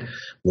behind,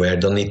 where I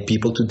don't need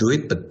people to do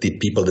it, but the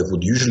people that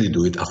would usually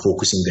do it are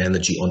focusing the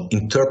energy on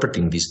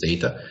interpreting this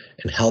data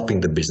and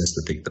helping the business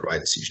to take the right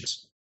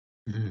decisions.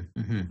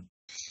 Mm-hmm.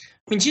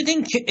 I mean, do you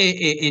think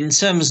in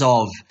terms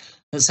of,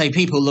 let's say,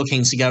 people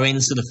looking to go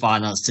into the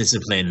finance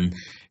discipline,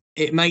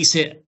 it makes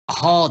it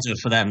harder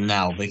for them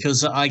now?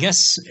 Because I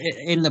guess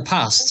in the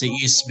past, it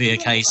used to be a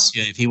case,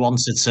 if you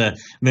wanted to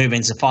move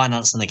into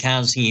finance and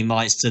accounting, you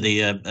might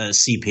study a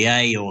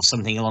CPA or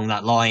something along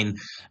that line,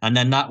 and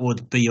then that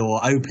would be your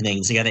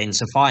opening to get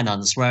into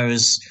finance.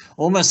 Whereas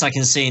almost I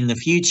can see in the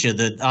future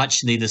that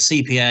actually the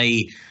CPA,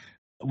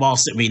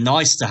 whilst it'd be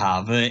nice to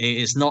have,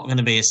 it's not going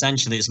to be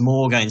essential. It's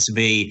more going to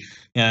be,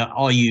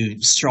 are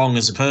you strong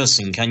as a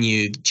person? Can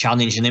you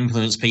challenge and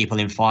influence people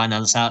in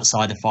finance,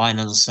 outside of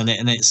finance? And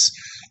it's,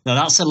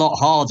 that's a lot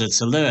harder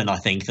to learn, I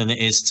think, than it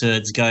is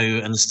to go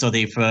and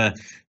study for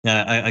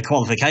a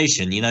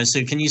qualification.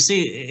 So can you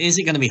see, is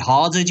it going to be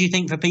harder, do you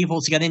think, for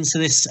people to get into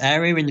this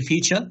area in the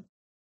future?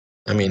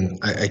 I mean,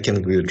 I can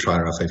agree with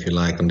Rafa if you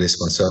like on this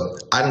one. So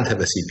I don't have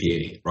a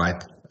CPA,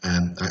 right?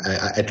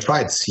 I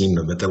tried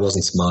SEMA, but I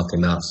wasn't smart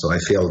enough, so I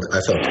failed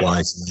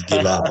twice and I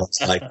gave up. I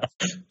was like,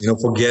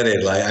 forget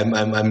it. Like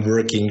I'm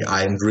working,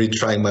 I'm really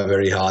trying my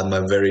very hard, my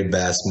very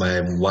best.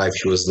 My wife,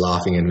 she was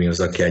laughing at me. I was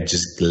like, okay,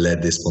 just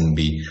let this one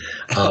be.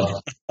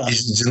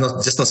 It's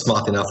just not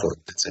smart enough for it.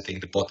 That's, I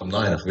think, the bottom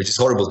line of it, which is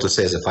horrible to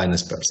say as a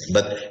finance person.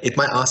 But it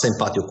might answer in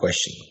part your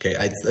question. Okay,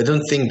 I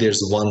don't think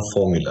there's one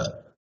formula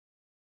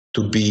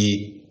to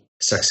be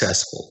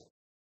successful.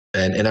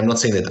 And I'm not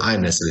saying that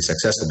I'm necessarily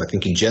successful, but I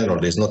think in general,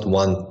 there's not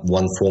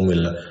one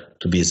formula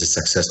to be as a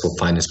successful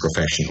finance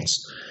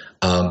professionals.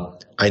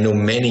 I know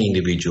many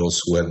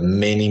individuals who have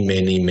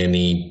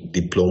many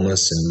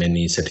diplomas and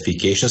many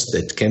certifications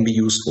that can be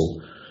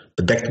useful.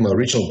 But back to my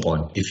original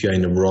point, if you're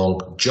in the wrong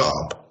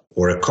job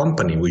or a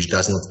company which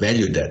does not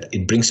value that,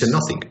 it brings you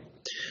nothing.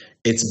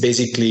 It's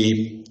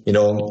basically,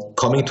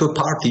 coming to a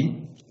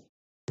party,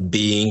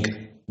 being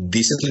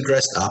decently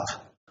dressed up,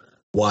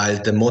 while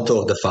the motto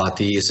of the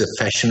party is a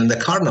fashion and the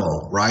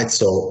carnival, right?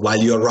 So while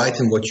you're right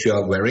in what you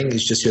are wearing,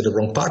 it's just you're the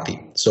wrong party.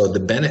 So the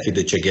benefit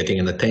that you're getting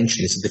and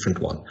attention is a different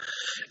one.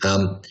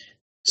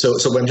 So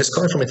where I'm just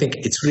coming from, I think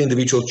it's really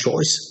individual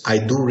choice. I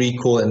do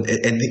recall, and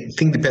I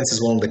think depends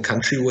as well on the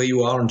country where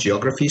you are and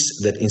geographies,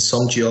 that in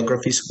some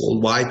geographies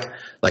worldwide,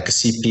 like a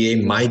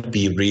CPA might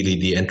be really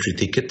the entry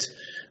ticket.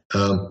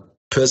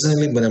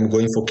 Personally, when I'm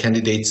going for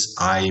candidates,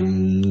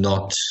 I'm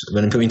not,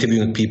 when I'm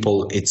interviewing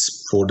people,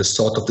 it's for the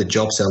sort of the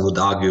jobs, I would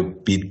argue,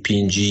 be it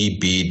P&G,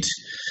 be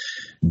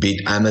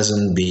it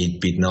Amazon, be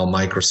it now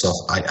Microsoft.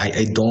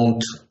 I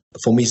don't,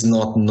 for me, it's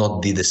not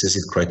the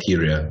decisive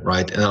criteria,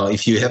 right? Now,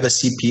 if you have a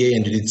CPA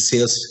and you did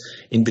sales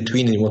in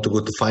between and you want to go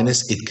to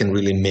finance, it can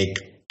really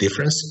make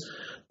difference.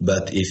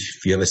 But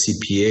if you have a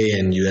CPA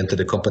and you enter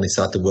the company,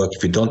 start to work,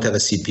 if you don't have a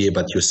CPA,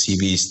 but your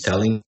CV is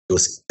telling your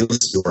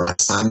skills, your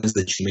assignments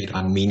that you made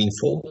are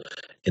meaningful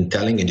and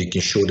telling, and you can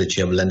show that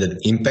you have landed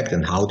impact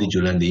and how did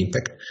you land the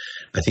impact,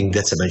 I think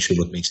that's eventually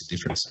what makes a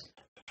difference.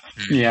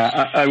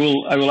 Yeah, I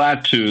will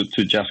add to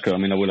Jasko. I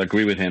mean, I will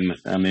agree with him.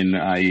 I mean,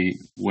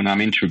 when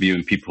I'm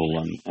interviewing people,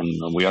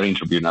 and we are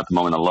interviewing at the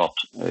moment a lot,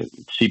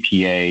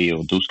 CPA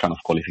or those kind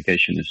of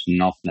qualification is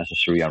not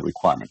necessarily a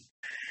requirement.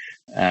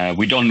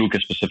 We don't look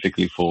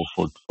specifically for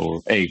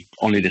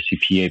only the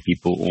CPA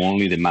people, or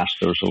only the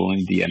masters, or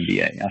only the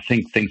MBA. I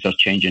think things are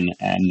changing,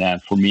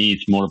 and for me,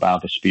 it's more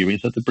about the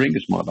experience that they bring.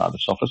 It's more about the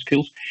soft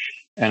skills.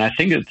 And I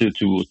think that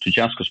to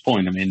Jasko's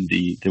point, I mean,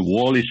 the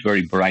wall is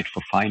very bright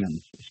for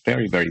finance. It's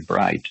very, very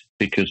bright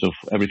because of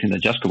everything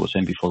that Jasko was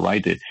saying before,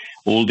 right?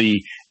 All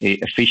the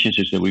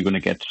efficiencies that we're going to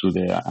get through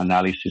the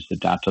analysis, the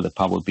data, the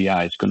Power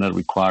BI, it's going to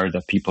require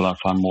that people are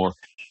far more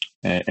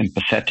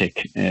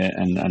empathetic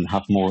and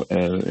have more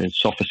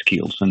soft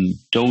skills. And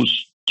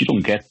those, you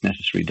don't get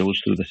necessarily those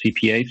through the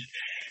CPAs.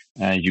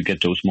 You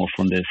get those more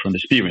from the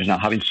experience. Now,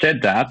 having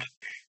said that,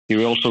 it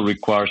also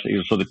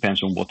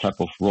depends on what type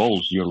of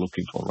roles you're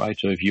looking for, right?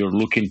 So if you're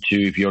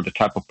the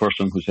type of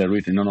person who said,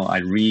 no, I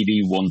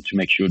really want to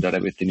make sure that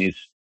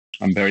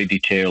I'm very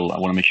detailed. I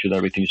want to make sure that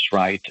everything is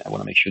right. I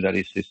want to make sure that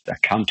the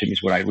accounting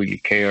is where I really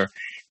care,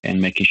 and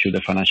making sure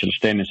the financial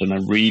statements, and I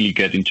really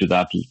get into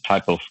that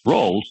type of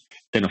roles,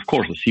 then of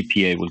course the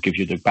CPA will give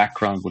you the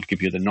background, will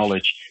give you the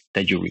knowledge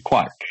that you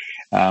require.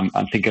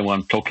 I'm thinking when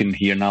I'm talking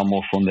here now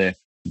more from the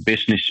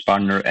business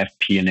partner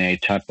FP&A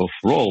type of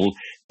role,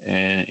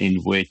 in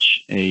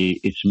which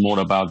it's more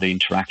about the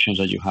interactions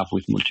that you have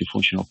with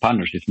multifunctional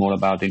partners. It's more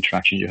about the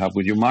interactions you have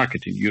with your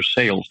marketing, your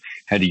sales.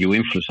 How do you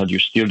influence? How do you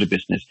steer the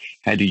business?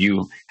 How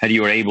you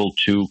are able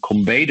to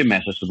convey the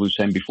message that we were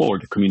saying before?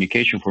 The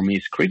communication for me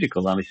is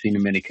critical. I've seen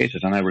in many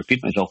cases, and I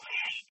repeat myself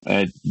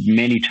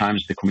many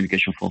times, the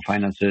communication from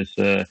finances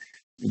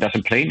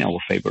doesn't play in our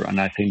favor. And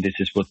I think this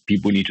is what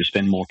people need to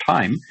spend more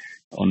time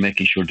on,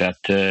 making sure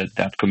that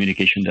that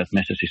communication, that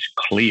message is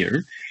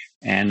clear,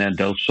 and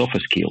those soft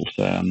skills.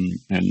 And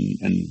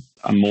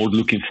I'm more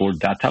looking for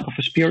that type of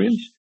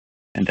experience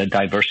and that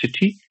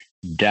diversity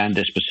than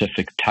the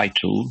specific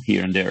title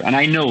here and there. And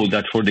I know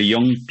that for the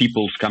young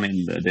people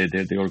coming,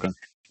 the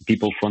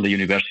people from the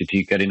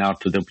university getting out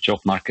to the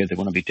job market, they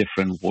want to be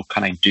different. What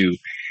can I do?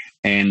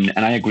 And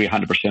I agree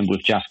 100%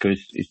 with Jasko.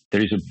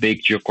 There is a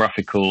big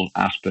geographical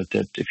aspect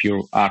that if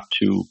you are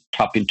to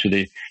tap into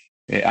the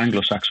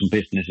Anglo-Saxon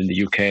business in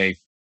the UK,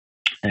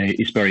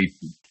 is very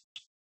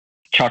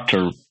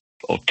charter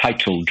or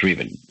title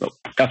driven.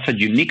 That's a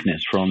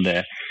uniqueness from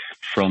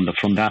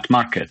that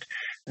market.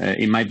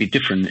 It might be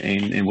different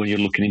when you're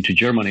looking into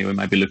Germany, or it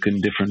might be looking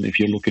different if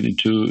you're looking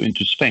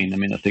into Spain. I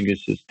mean, I think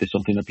it's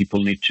something that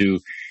people need to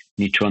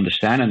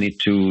understand and need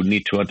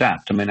to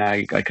adapt. I mean,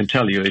 I can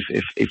tell you,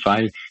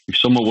 if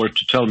someone were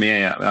to tell me,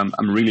 hey,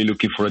 I'm really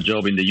looking for a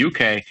job in the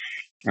UK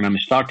and I'm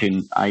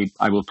starting, I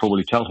will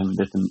probably tell him,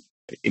 listen,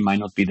 it might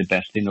not be the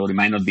best thing, or it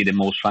might not be the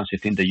most fancy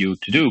thing that you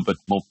to do, but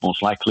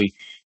most likely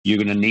you're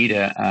going to need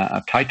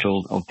a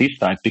title of this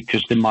type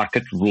because the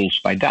market rules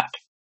by that.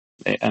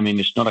 I mean,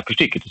 it's not a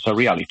critique; it's a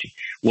reality.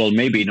 Well,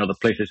 maybe in other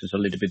places it's a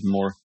little bit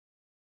more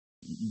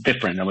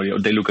different.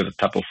 They look at the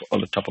type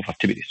of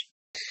activities.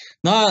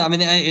 No, I mean,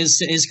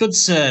 it's good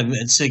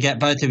to get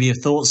both of your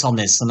thoughts on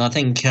this, and I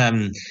think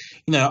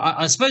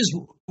I suppose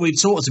we've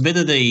talked a bit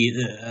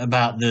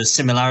about the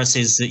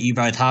similarities that you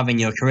both have in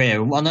your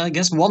career. And I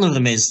guess one of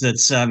them is that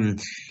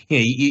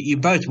you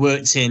both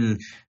worked in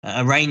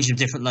a range of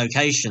different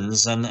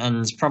locations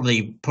and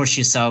probably push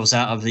yourselves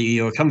out of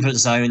your comfort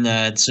zone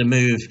to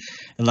move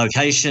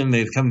location,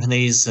 move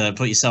companies,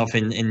 put yourself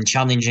in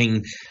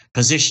challenging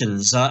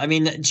positions. I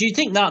mean, do you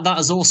think that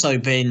has also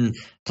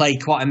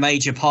played quite a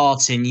major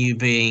part in you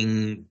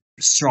being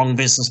strong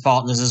business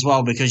partners as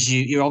well? Because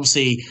you've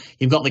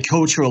got the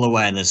cultural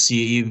awareness.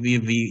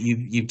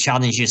 You've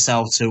challenged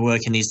yourself to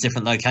work in these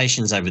different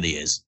locations over the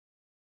years.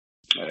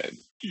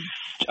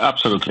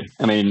 Absolutely.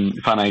 I mean,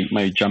 if I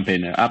may jump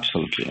in,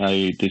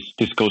 absolutely.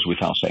 This goes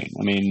without saying.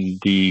 I mean,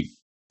 the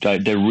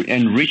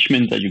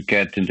enrichment that you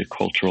get in the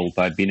cultural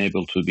by being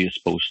able to be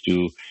exposed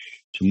to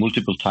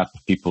multiple type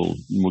of people,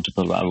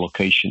 multiple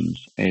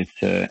locations,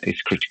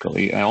 it's critical.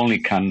 It only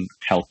can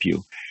help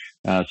you.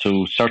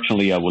 So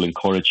certainly, I will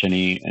encourage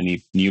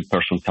any new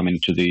person coming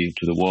to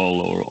the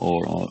world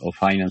or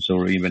finance,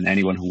 or even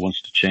anyone who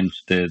wants to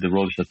change the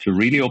roles, that to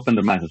really open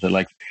their minds.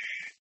 Like,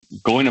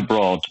 going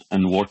abroad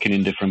and working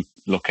in different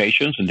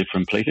locations and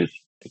different places,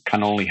 it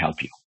can only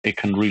help you. It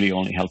can really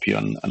only help you.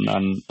 And I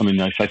mean,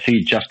 if I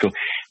see Jasko,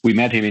 we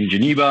met him in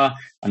Geneva.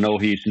 I know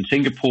he's in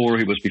Singapore.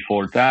 He was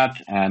before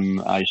that.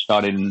 And I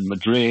started in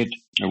Madrid.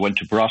 I went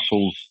to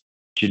Brussels,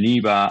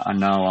 Geneva, and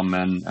now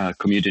I'm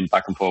commuting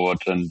back and forward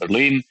in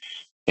Berlin.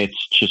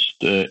 It's just,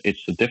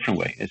 it's a different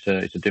way. It's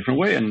a different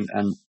way. And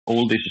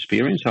all this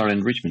experience are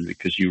enrichment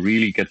because you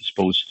really get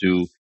exposed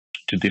to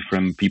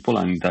different people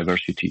and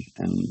diversity.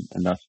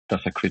 And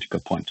that's a critical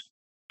point.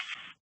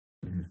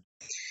 Mm-hmm.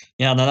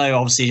 Yeah, and I know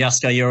obviously,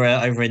 Jasko, you're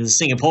over in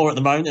Singapore at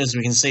the moment, as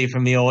we can see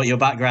from your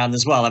background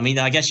as well. I mean,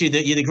 I guess you'd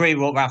agree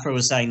with what Rafa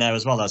was saying there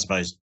as well, I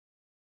suppose.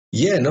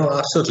 Yeah, no,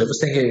 absolutely. I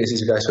was thinking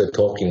as you guys were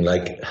talking,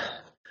 like,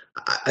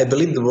 I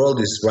believe the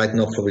world is right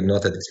now probably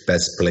not at its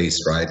best place,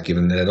 right?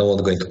 Given that I don't want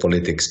to go into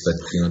politics,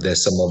 but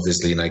there's some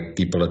obviously like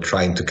people are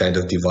trying to kind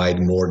of divide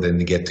more than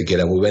get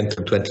together. We went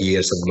through 20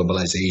 years of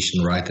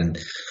globalization, right? And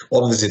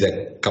obviously there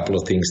are a couple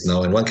of things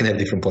now, and one can have a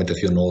different point of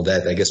view and all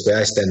that. I guess where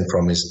I stand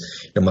from is,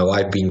 my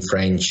wife being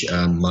French,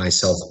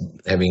 myself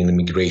having an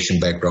immigration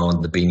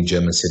background, being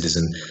German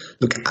citizen.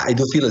 Look, I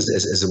do feel as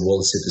a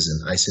world citizen.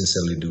 I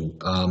sincerely do,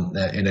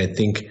 and I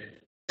think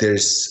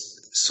there's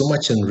so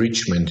much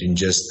enrichment in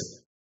just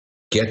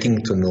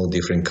getting to know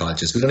different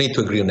cultures. We don't need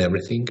to agree on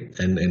everything,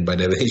 and by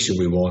definition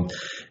we won't,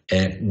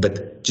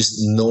 but just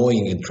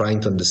knowing and trying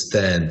to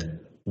understand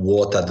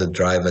what are the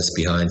drivers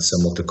behind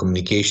some of the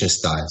communication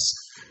styles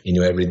in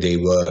your everyday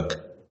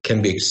work can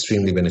be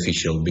extremely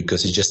beneficial,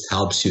 because it just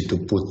helps you to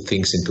put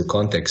things into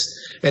context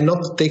and not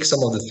to take some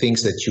of the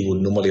things that you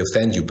would normally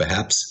offend you,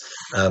 perhaps,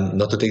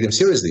 not to take them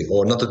seriously,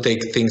 or not to take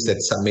things that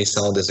may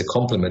sound as a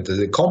compliment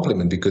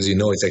because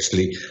it's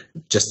actually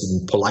just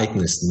in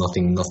politeness,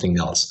 nothing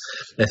else.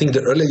 And I think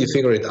the earlier you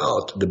figure it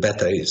out, the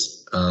better it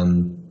is.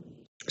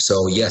 So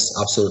yes,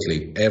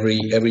 absolutely. Every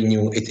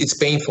new, it's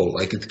painful.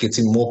 Like it gets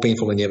even more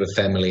painful when you have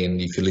a family, and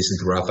if you listen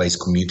to Rafa, he's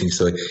commuting,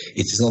 so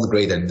it's not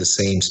great that the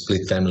same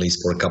split families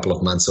for a couple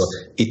of months. So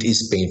it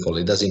is painful.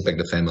 It does impact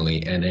the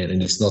family, and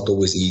it's not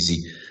always easy.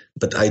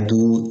 But I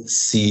do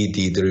see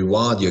the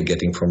reward you're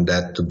getting from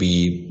that to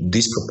be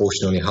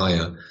disproportionately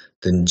higher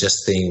than just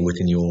staying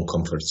within your own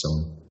comfort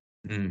zone.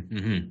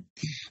 Mm-hmm.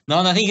 No,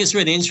 and I think it's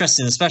really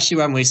interesting, especially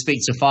when we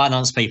speak to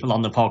finance people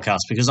on the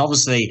podcast, because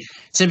obviously,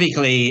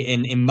 typically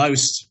in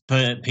most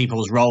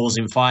people's roles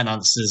in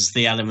finance, there's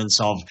the elements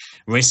of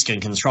risk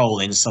and control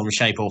in some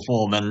shape or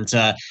form. And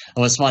I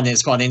was finding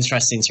it's quite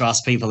interesting to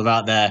ask people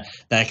about their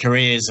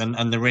careers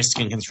and the risk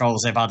and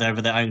controls they've had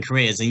over their own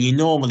careers. And you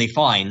normally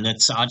find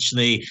that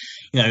actually,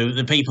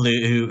 the people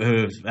who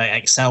have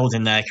excelled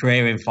in their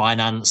career in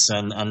finance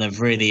and have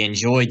really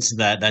enjoyed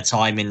their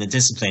time in the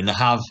discipline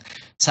have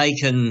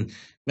taken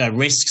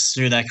risks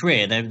through their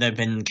career. They've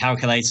been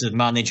calculated,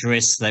 managed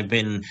risks. They've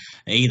been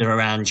either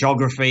around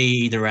geography,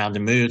 either around a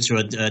move to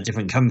a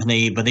different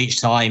company. But each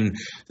time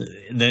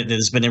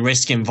there's been a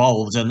risk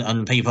involved,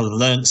 and people have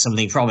learned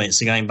something from it.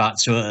 So going back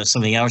to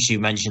something else you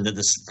mentioned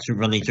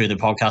running through the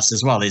podcast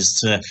as well, is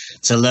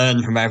to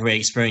learn from every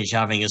experience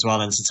you're having as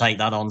well, and to take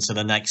that on to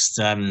the next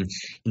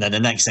the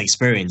next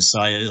experience.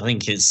 So I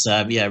think it's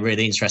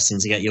really interesting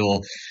to get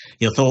your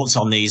thoughts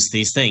on these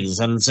things.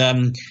 And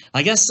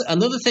I guess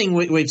another thing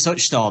we've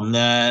touched on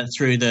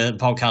through the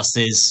podcast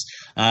is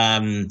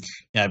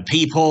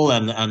people,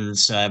 and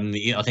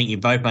I think you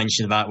both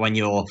mentioned about when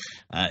you're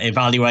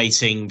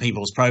evaluating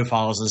people's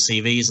profiles and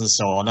CVs and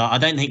so on. I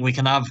don't think we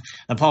can have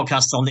a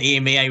podcast on the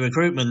EMEA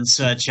recruitment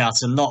chat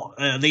and not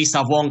at least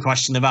have one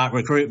question about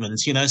recruitment.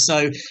 So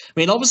I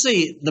mean,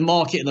 obviously the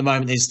market at the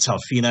moment is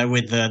tough.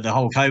 With the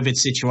whole COVID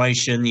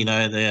situation.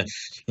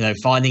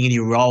 Finding a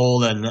new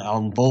role and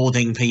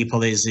onboarding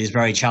people is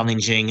very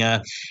challenging.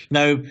 And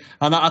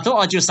I thought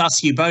I'd just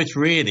ask you both,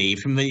 really,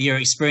 from your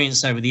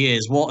experience over the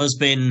years,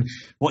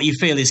 what you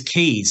feel is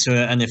key to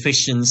an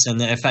efficient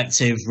and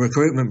effective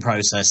recruitment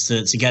process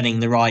to getting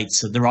the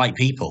right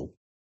people.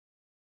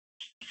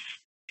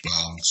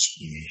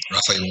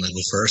 Rafa, you want to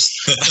go first?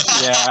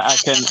 Yeah,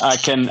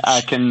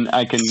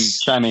 I can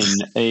chime in.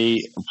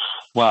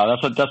 Wow,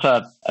 that's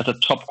a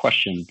top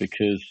question,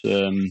 because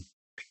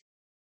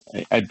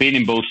I've been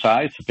in both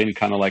sides. I've been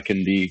kind of like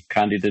in the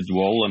candidate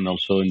role and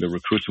also in the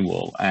recruiting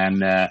role,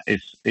 and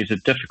it's a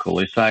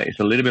difficult. It's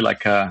a little bit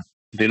like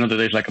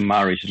there's like a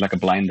marriage. It's like a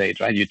blind date,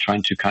 right? You're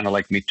trying to kind of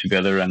like meet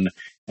together, and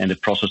the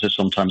processes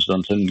sometimes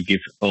don't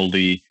give all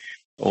the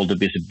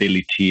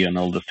visibility and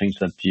all the things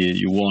that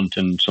you want,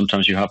 and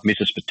sometimes you have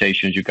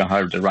misexpectations. You can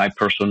hire the right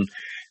person,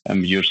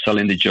 you're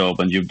selling the job,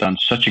 and you've done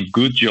such a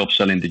good job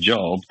selling the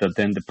job that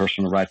then the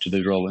person arrived to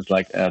the role and it's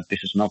like,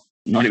 this is not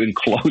even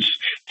close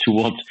to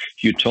what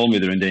you told me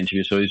during the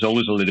interview. So it's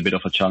always a little bit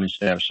of a challenge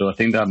there. So I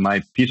think that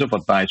my piece of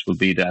advice would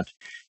be that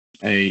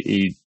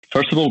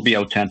first of all, be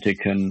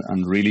authentic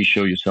and really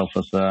show yourself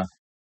as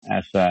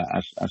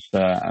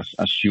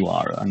you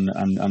are,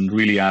 and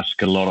really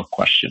ask a lot of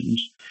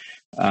questions.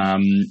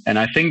 And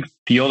I think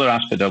the other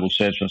aspect I will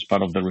say as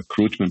part of the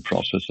recruitment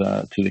process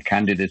to the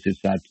candidates is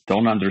that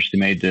don't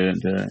underestimate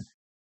the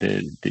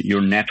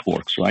your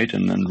networks, right?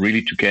 And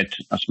really to get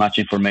as much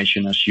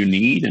information as you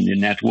need in your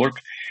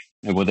network,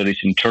 whether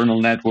it's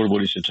internal network,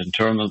 whether it's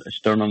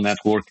external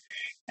network.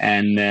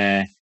 And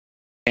as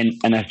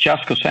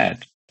Jasko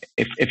said,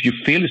 if you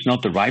feel it's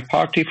not the right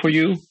party for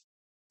you,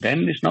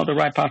 then it's not the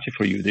right party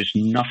for you. There's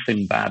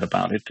nothing bad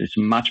about it. It's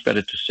much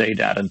better to say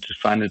that and to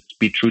find it,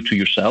 be true to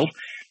yourself,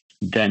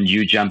 than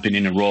you jumping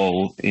in a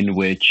role in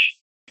which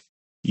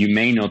you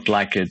may not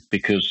like it,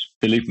 because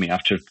believe me,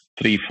 after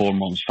 3, 4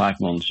 months, 5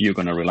 months, you're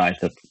going to realize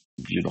that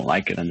you don't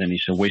like it, and then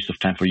it's a waste of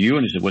time for you,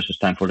 and it's a waste of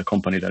time for the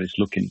company that is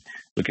looking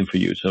for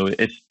you. So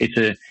it's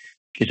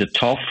a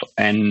tough.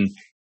 And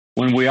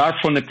when we are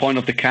from the point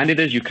of the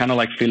candidates, you kind of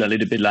like feel a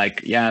little bit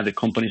like, yeah, the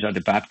companies are the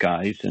bad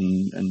guys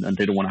and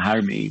they don't want to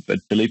hire me.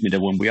 But believe me,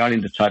 that when we are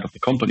in the side of the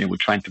company, we're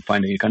trying to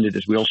find the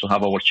candidates, we also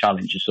have our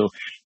challenges. So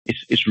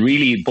it's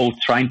really both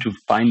trying to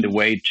find a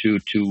way to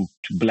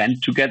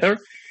blend together.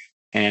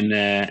 And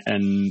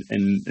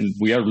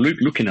we are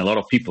looking at a lot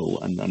of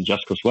people, and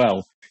Jasko as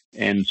well.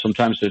 And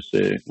sometimes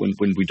when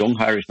we don't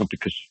hire, it's not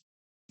because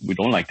we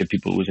don't like the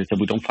people, it's that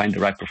we don't find the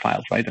right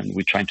profiles, right? And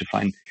we're trying to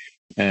find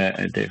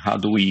how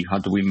do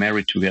we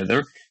marry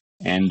together.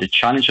 And the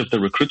challenge of the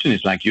recruiting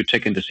is like you're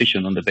taking a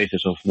decision on the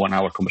basis of 1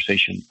 hour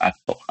conversation at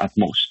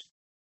most,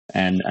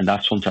 and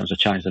that's sometimes a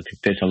challenge that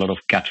it takes a lot of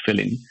gut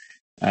feeling.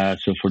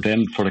 So for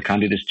the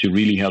candidates to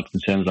really help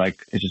themselves,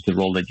 like, is this the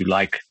role that you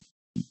like,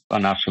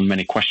 and ask so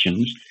many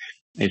questions,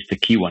 is the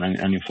key one,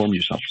 and inform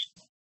yourselves.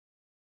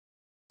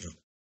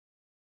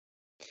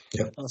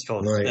 Yeah, that's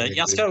cool.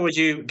 Jasko, would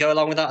you go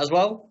along with that as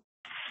well?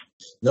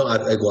 No, I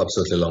go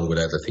absolutely along with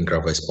that. I think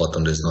Rafa is spot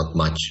on. There's not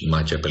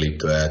much I believe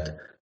to add.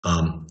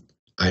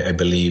 I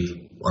believe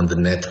on the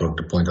network,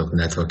 the point of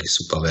network is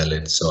super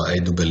valid. So I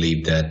do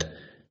believe that,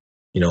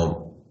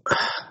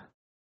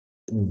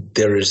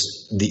 there is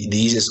the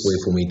easiest way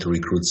for me to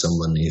recruit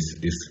someone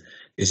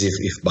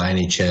if by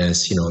any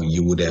chance,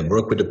 you would have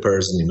worked with the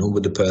person,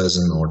 with the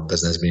person, or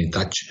person has been in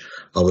touch.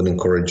 I would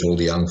encourage all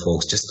the young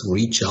folks just to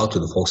reach out to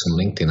the folks on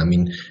LinkedIn. I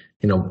mean,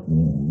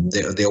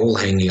 they're all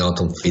hanging out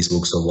on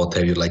Facebook, so what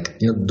have you. Like,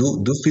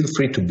 do feel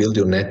free to build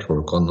your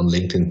network on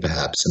LinkedIn.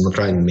 Perhaps I'm not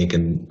trying to make a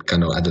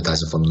kind of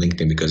advertisement on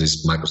LinkedIn because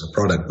it's Microsoft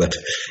product, but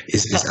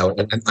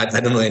I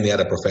don't know any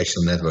other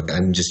professional network.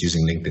 I'm just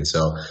using LinkedIn. So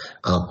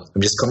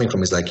I'm just coming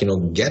from, it's like,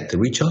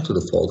 reach out to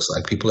the folks.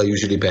 Like, people are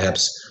usually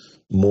perhaps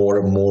more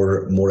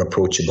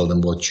approachable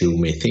than what you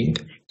may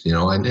think,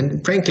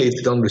 and frankly, if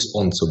you don't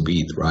respond, so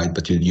be it, right?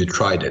 But you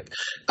tried it.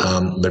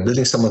 But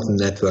building some of the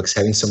networks,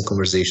 having some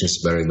conversations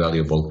is very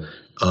valuable.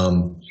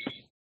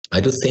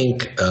 I do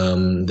think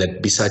that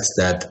besides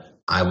that,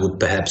 I would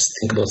perhaps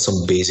think about some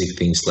basic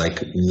things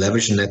like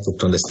leverage the network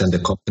to understand the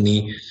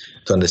company,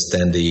 to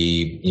understand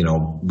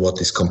what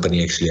this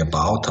company actually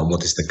about, and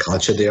what is the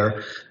culture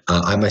there.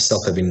 I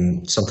myself have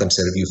been, sometimes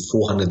I review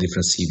 400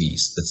 different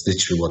CVs. That's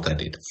literally what I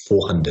did,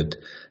 400,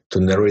 to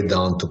narrow it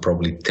down to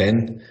probably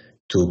 10,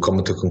 to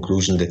come to a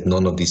conclusion that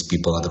none of these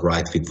people are the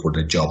right fit for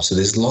the job. So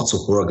there's lots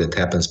of work that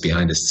happens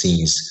behind the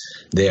scenes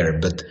there,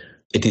 but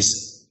it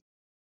is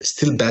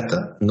still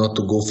better not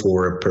to go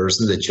for a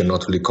person that you're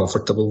not really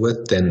comfortable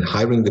with than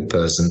hiring the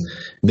person,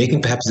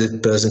 making perhaps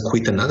that person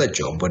quit another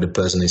job where the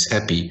person is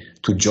happy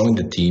to join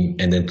the team,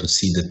 and then to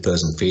see that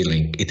person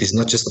failing. It is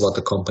not just about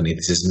the company, it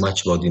is as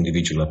much about the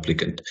individual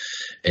applicant.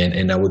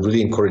 And I would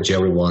really encourage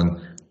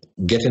everyone,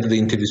 get into the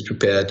interviews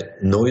prepared,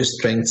 know your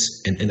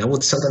strengths, and I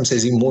would sometimes say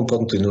it's even more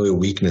important to know your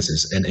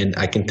weaknesses. And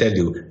I can tell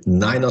you,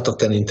 9 out of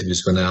 10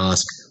 interviews, when I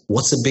ask,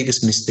 what's the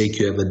biggest mistake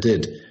you ever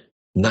did?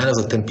 9 out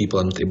of 10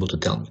 people are not able to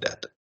tell me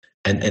that.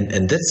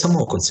 And that's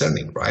somehow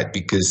concerning, right?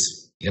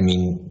 Because I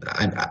mean,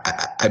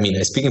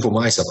 speaking for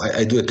myself,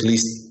 I do at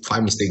least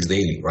 5 mistakes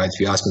daily, right? If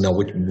you ask me now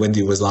when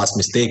was the last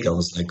mistake, I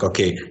was like,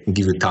 okay,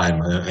 give it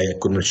time. I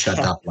could not shut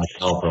up like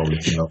now, probably,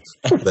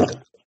 But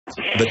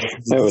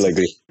I will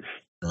agree.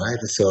 Right,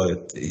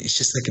 so it's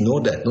just like,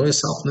 know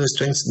yourself, know your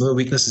strengths, know your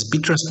weaknesses, be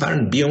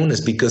transparent, be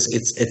honest, because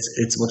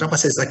it's what Rafa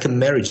says, like a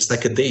marriage, it's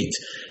like a date.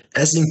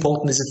 As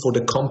important is it for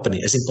the company,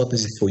 as important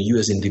is it for you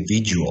as an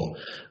individual,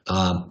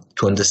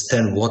 to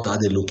understand what are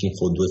they looking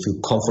for. Do I feel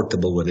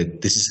comfortable with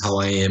it? This is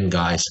how I am,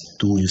 guys.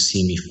 Do you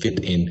see me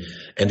fit in?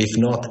 And if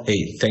not,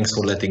 hey, thanks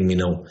for letting me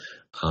know.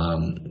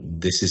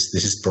 This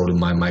is probably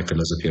my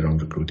philosophy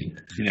around recruiting.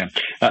 Yeah,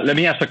 let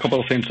me ask a couple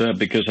of things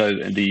because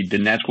the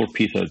network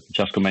piece that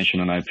Jasko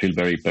mentioned, and I feel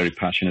very, very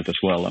passionate as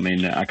well. I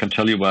mean, I can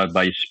tell you about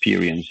my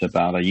experience.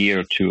 About a year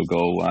or two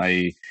ago,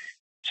 I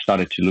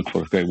started to look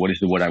for, okay, what is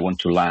the word I want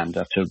to land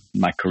after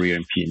my career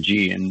in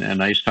P&G,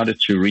 and I started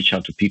to reach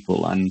out to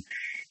people, and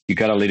you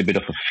got a little bit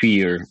of a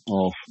fear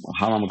of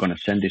how am I going to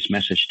send this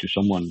message to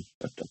someone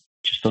that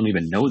just don't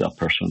even know that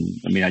person.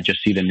 I mean, I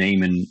just see the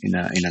name in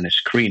a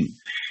screen.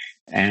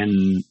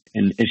 And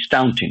it's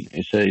daunting.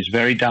 It's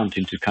very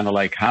daunting to kind of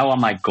like, how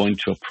am I going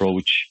to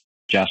approach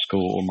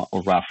Jasko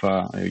or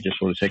Rafa, just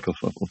for the sake of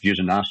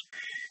using us,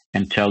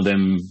 and tell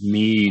them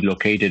me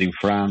located in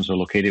France or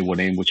located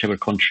in whichever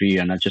country,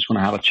 and I just want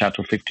to have a chat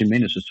for 15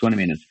 minutes or 20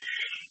 minutes.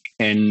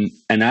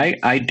 And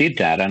I did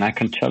that, and I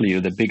can tell you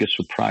the biggest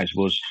surprise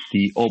was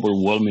the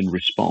overwhelming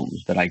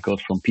response that I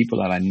got from people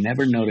that I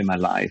never known in my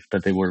life,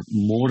 that they were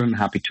more than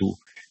happy to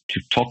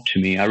talk to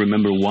me. I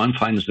remember one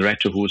finance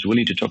director who was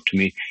willing to talk to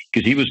me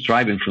because he was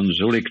driving from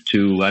Zurich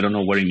to I don't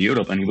know where in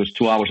Europe, and he was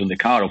 2 hours in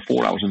the car or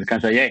 4 hours in the car.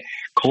 I said, "Hey,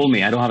 call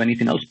me. I don't have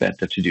anything else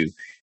better to do."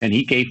 And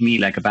he gave me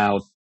like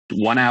about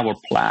 1 hour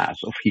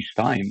plus of his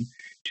time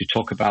to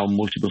talk about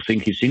multiple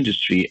things, his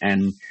industry,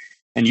 and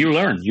you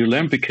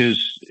learn because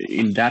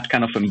in that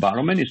kind of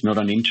environment, it's not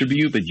an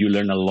interview, but you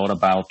learn a lot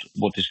about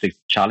what is the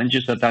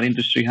challenges that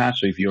industry has.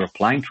 So if you're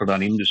applying for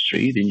that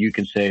industry, then you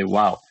can say,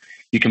 wow,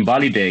 you can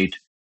validate,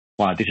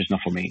 wow, this is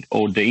not for me,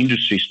 or the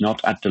industry is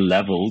not at the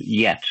level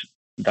yet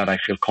that I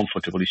feel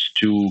comfortable. It's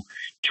too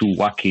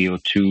wacky or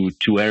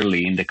too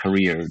early in the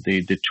career.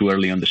 They're too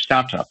early on the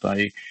startup.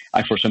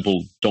 I, for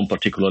example, don't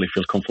particularly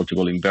feel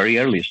comfortable in very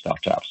early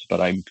startups,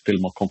 but I feel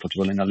more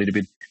comfortable in a little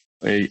bit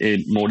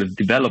more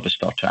developed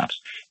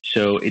startups.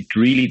 So it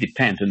really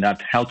depends, and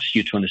that helps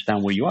you to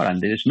understand where you are.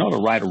 And there's not a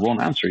right or wrong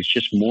answer. It's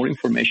just more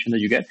information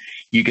that you get.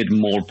 You get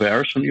more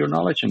bears on your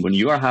knowledge, and when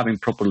you are having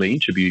properly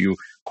interview, your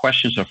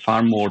questions are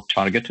far more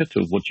targeted to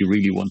what you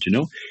really want to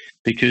know,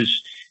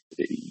 because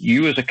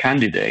you as a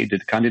candidate, the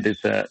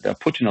candidates are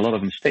putting a lot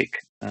of mistake,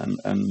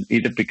 and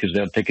either because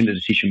they're taking the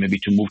decision maybe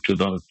to move to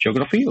the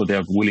geography, or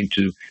they're willing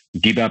to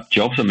give up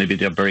jobs, or maybe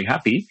they're very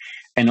happy.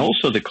 And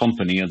also the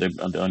company or the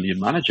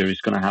manager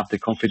is going to have the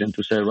confidence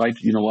to say, right,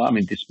 you know what, I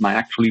mean, this might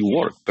actually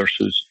work,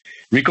 versus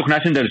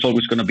recognizing that it's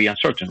always going to be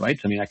uncertain, right?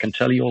 I mean, I can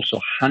tell you also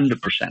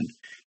 100%,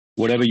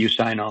 whatever you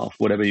sign off,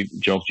 whatever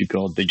jobs you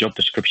got, the job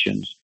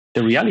descriptions,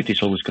 the reality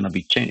is always going to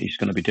be changed. It's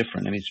going to be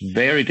different. And it's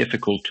very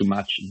difficult to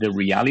match the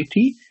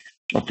reality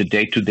of the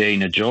day-to-day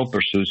in a job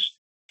versus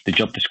the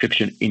job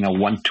description in a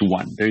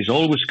one-to-one. There is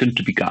always going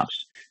to be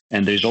gaps.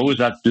 And there's always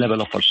that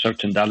level of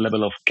uncertainty, that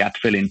level of gut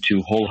feeling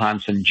to hold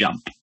hands and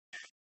jump.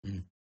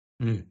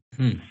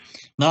 Mm-hmm.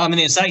 No, I mean,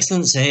 it's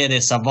excellent to hear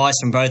this advice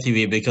from both of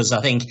you, because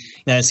I think,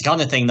 it's the kind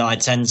of thing that I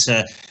tend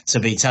to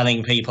be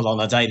telling people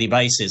on a daily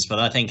basis. But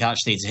I think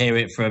actually to hear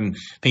it from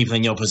people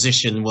in your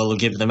position will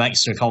give them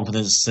extra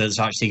confidence to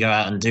actually go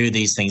out and do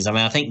these things. I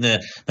mean, I think the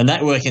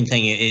networking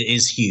thing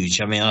is huge.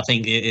 I mean, I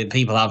think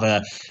people have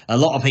a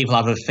lot of people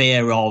have a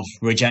fear of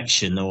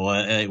rejection,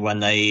 or when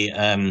they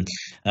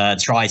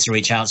try to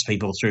reach out to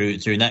people through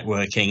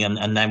networking,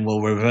 and then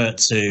will revert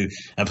to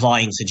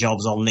applying to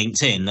jobs on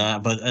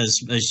LinkedIn. But as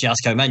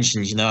Jasko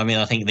mentioned, I mean,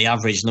 I think the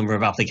average number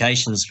of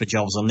applications for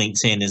jobs on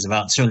LinkedIn is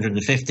about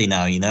 250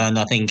 now, and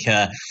I think,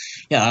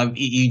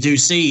 you do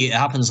see it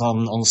happens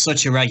on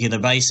such a regular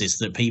basis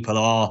that people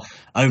are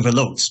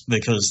overlooked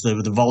because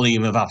the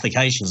volume of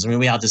applications. I mean,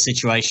 we had a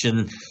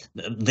situation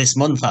this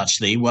month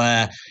actually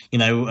where,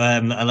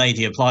 a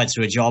lady applied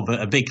to a job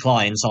at a big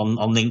client on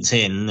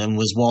LinkedIn and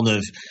was one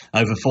of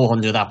over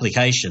 400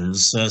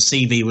 applications.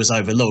 CV was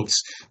overlooked,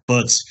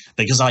 but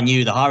because I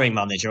knew the hiring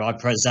manager, I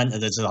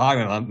presented her to the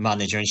hiring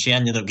manager, and she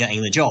ended up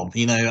getting the job,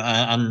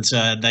 and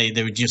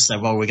they would just say,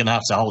 well, we're going to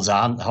have to hold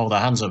our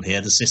hands up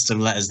here. The system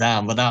let us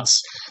down. But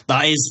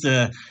that is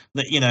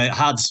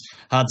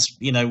had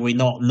we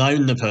not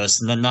known the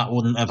person, then that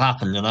wouldn't have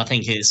happened. And I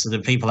think it's the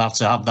people have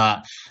to have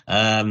that,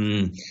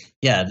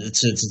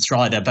 to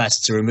try their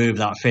best to remove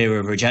that fear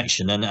of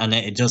rejection, and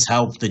it does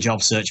help the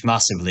job search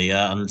massively.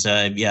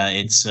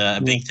 It's a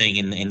big thing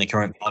in the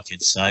current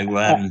market. So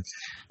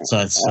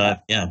it's I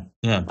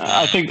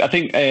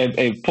think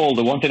Paul,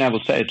 the one thing I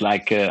will say is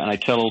and I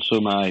tell also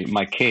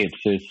my kids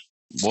is,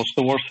 what's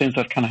the worst thing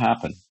that can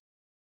happen?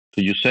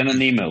 So you send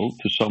an email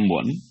to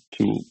someone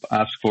to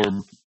ask for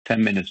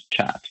 10 minutes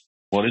chat.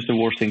 What is the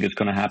worst thing that's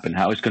going to happen?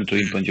 How it's going to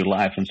impact your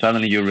life? And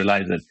suddenly you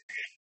realize that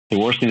the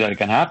worst thing that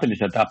can happen is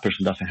that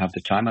person doesn't have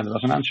the time and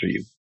doesn't answer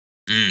you.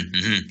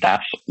 Mm-hmm.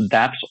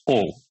 That's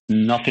all,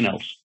 nothing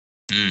else.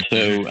 Mm-hmm.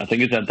 So I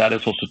think that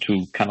is also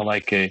to kind of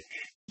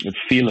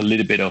feel a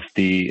little bit of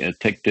the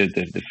take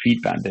the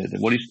feedback.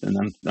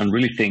 And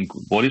really think,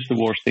 what is the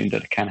worst thing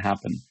that can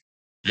happen?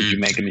 Did you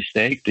make a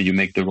mistake? Did you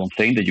make the wrong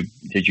thing?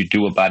 Did you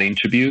do a bad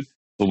interview?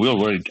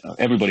 Well,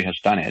 everybody has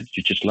done it.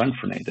 You just learn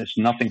from it. There's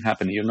nothing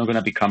happening. You're not going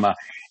to become a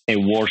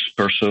worse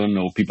person,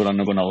 or people are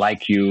not going to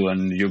like you,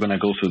 and you're going to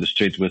go through the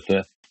streets with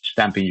a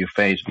stamp in your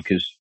face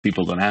because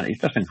people don't have it. It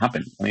doesn't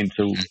happen. I mean,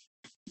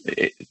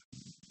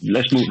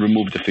 let's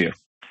remove the fear.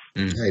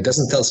 Yeah, it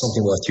doesn't tell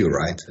something about you,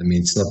 right? I mean,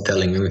 it's not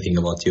telling anything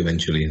about you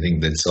eventually. I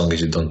think that as long as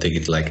you don't take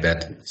it like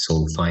that, it's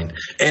all fine.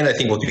 And I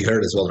think what we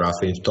heard as well,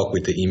 Rafa, you talk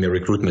with the EMEA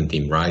recruitment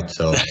team, right?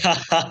 So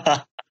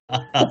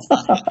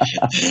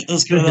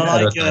that's good.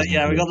 I like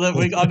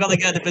I've got to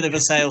get a bit of a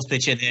sales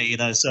pitch in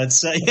here, so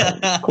it's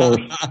of course.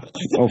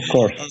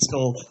 That's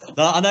cool.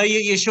 I know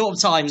you're short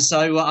of time,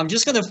 so I'm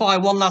just going to fire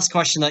one last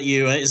question at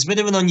you. It's a bit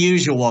of an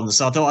unusual one,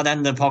 so I thought I'd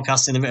end the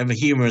podcast in a bit of a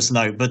humorous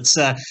note. But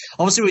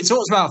obviously we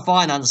talked about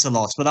finance a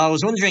lot, but I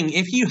was wondering,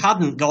 if you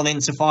hadn't gone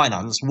into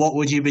finance, what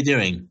would you be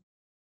doing?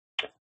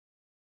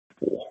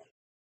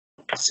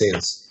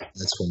 Sales.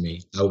 That's for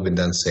me. I would have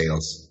done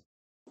sales.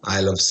 I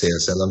love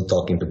sales. I love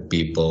talking to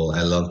people.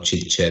 I love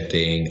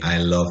chit-chatting. I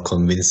love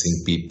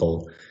convincing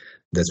people.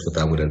 that's what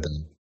I would have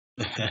done.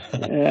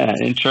 Yeah,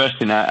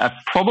 interesting. I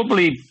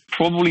probably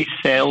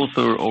sales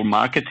or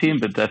marketing,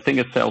 but I think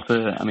it's sales.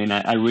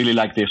 I really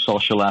like the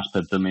social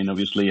aspect. I mean,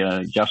 obviously,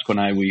 Jasko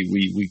and I,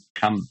 we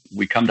come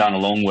down a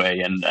long way,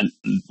 and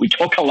we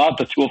talk a lot,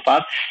 the two of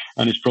us,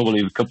 and it's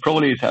probably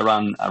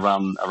around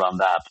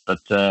that.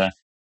 But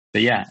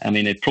yeah, I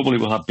mean, it probably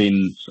will have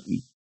been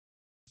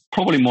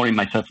more in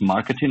myself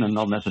marketing and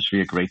not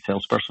necessarily a great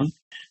salesperson.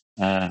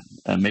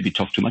 Maybe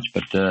talk too much,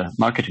 but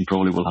marketing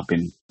probably will have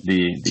been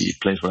the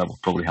place where I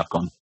would probably have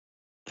gone.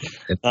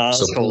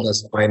 So Paul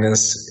does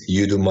finance,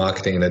 you do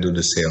marketing, and I do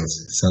the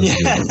sales. Sounds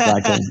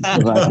Exactly.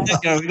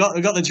 We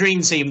got the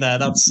dream team there.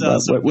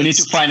 We need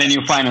to find a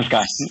new finance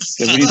guy.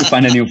 We need to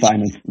find a new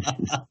finance.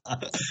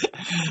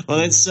 Well,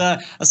 it's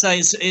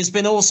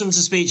been awesome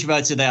to speak to you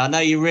both today. I know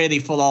you're really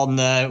full on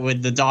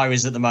with the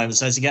diaries at the moment,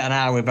 so to get an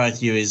hour with both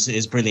of you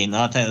is brilliant.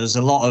 I think there's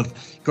a lot of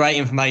great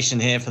information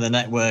here for the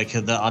network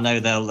that I know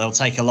they'll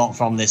take a lot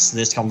from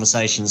this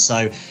conversation.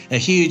 So a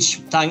huge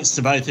thanks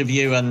to both of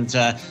you, and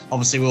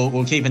obviously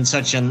we'll keep in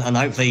touch and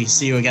hopefully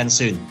see you again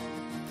soon.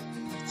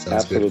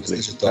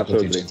 Absolutely.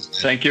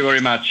 Thank you very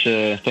much.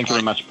 Thank you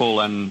very much, Paul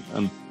and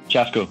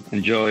Jasko.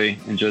 Enjoy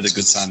the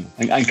good time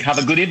and have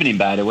a good evening,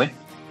 by the way.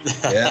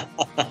 Yeah,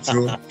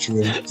 true.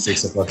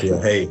 6 o'clock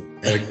here. Hey,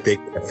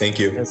 thank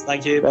you. Yes,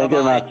 thank you. Thank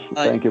you very much.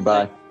 Bye. Thank you.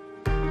 Bye.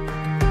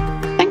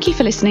 Thank you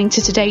for listening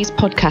to today's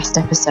podcast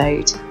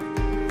episode.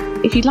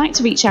 If you'd like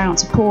to reach out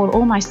to Paul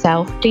or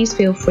myself, please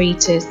feel free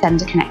to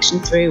send a connection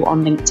through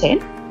on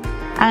LinkedIn.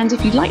 And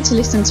if you'd like to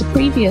listen to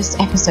previous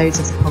episodes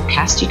of the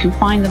podcast, you can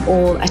find them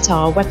all at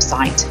our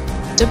website,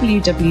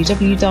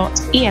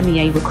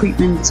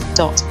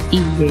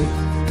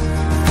 www.emearecruitment.eu.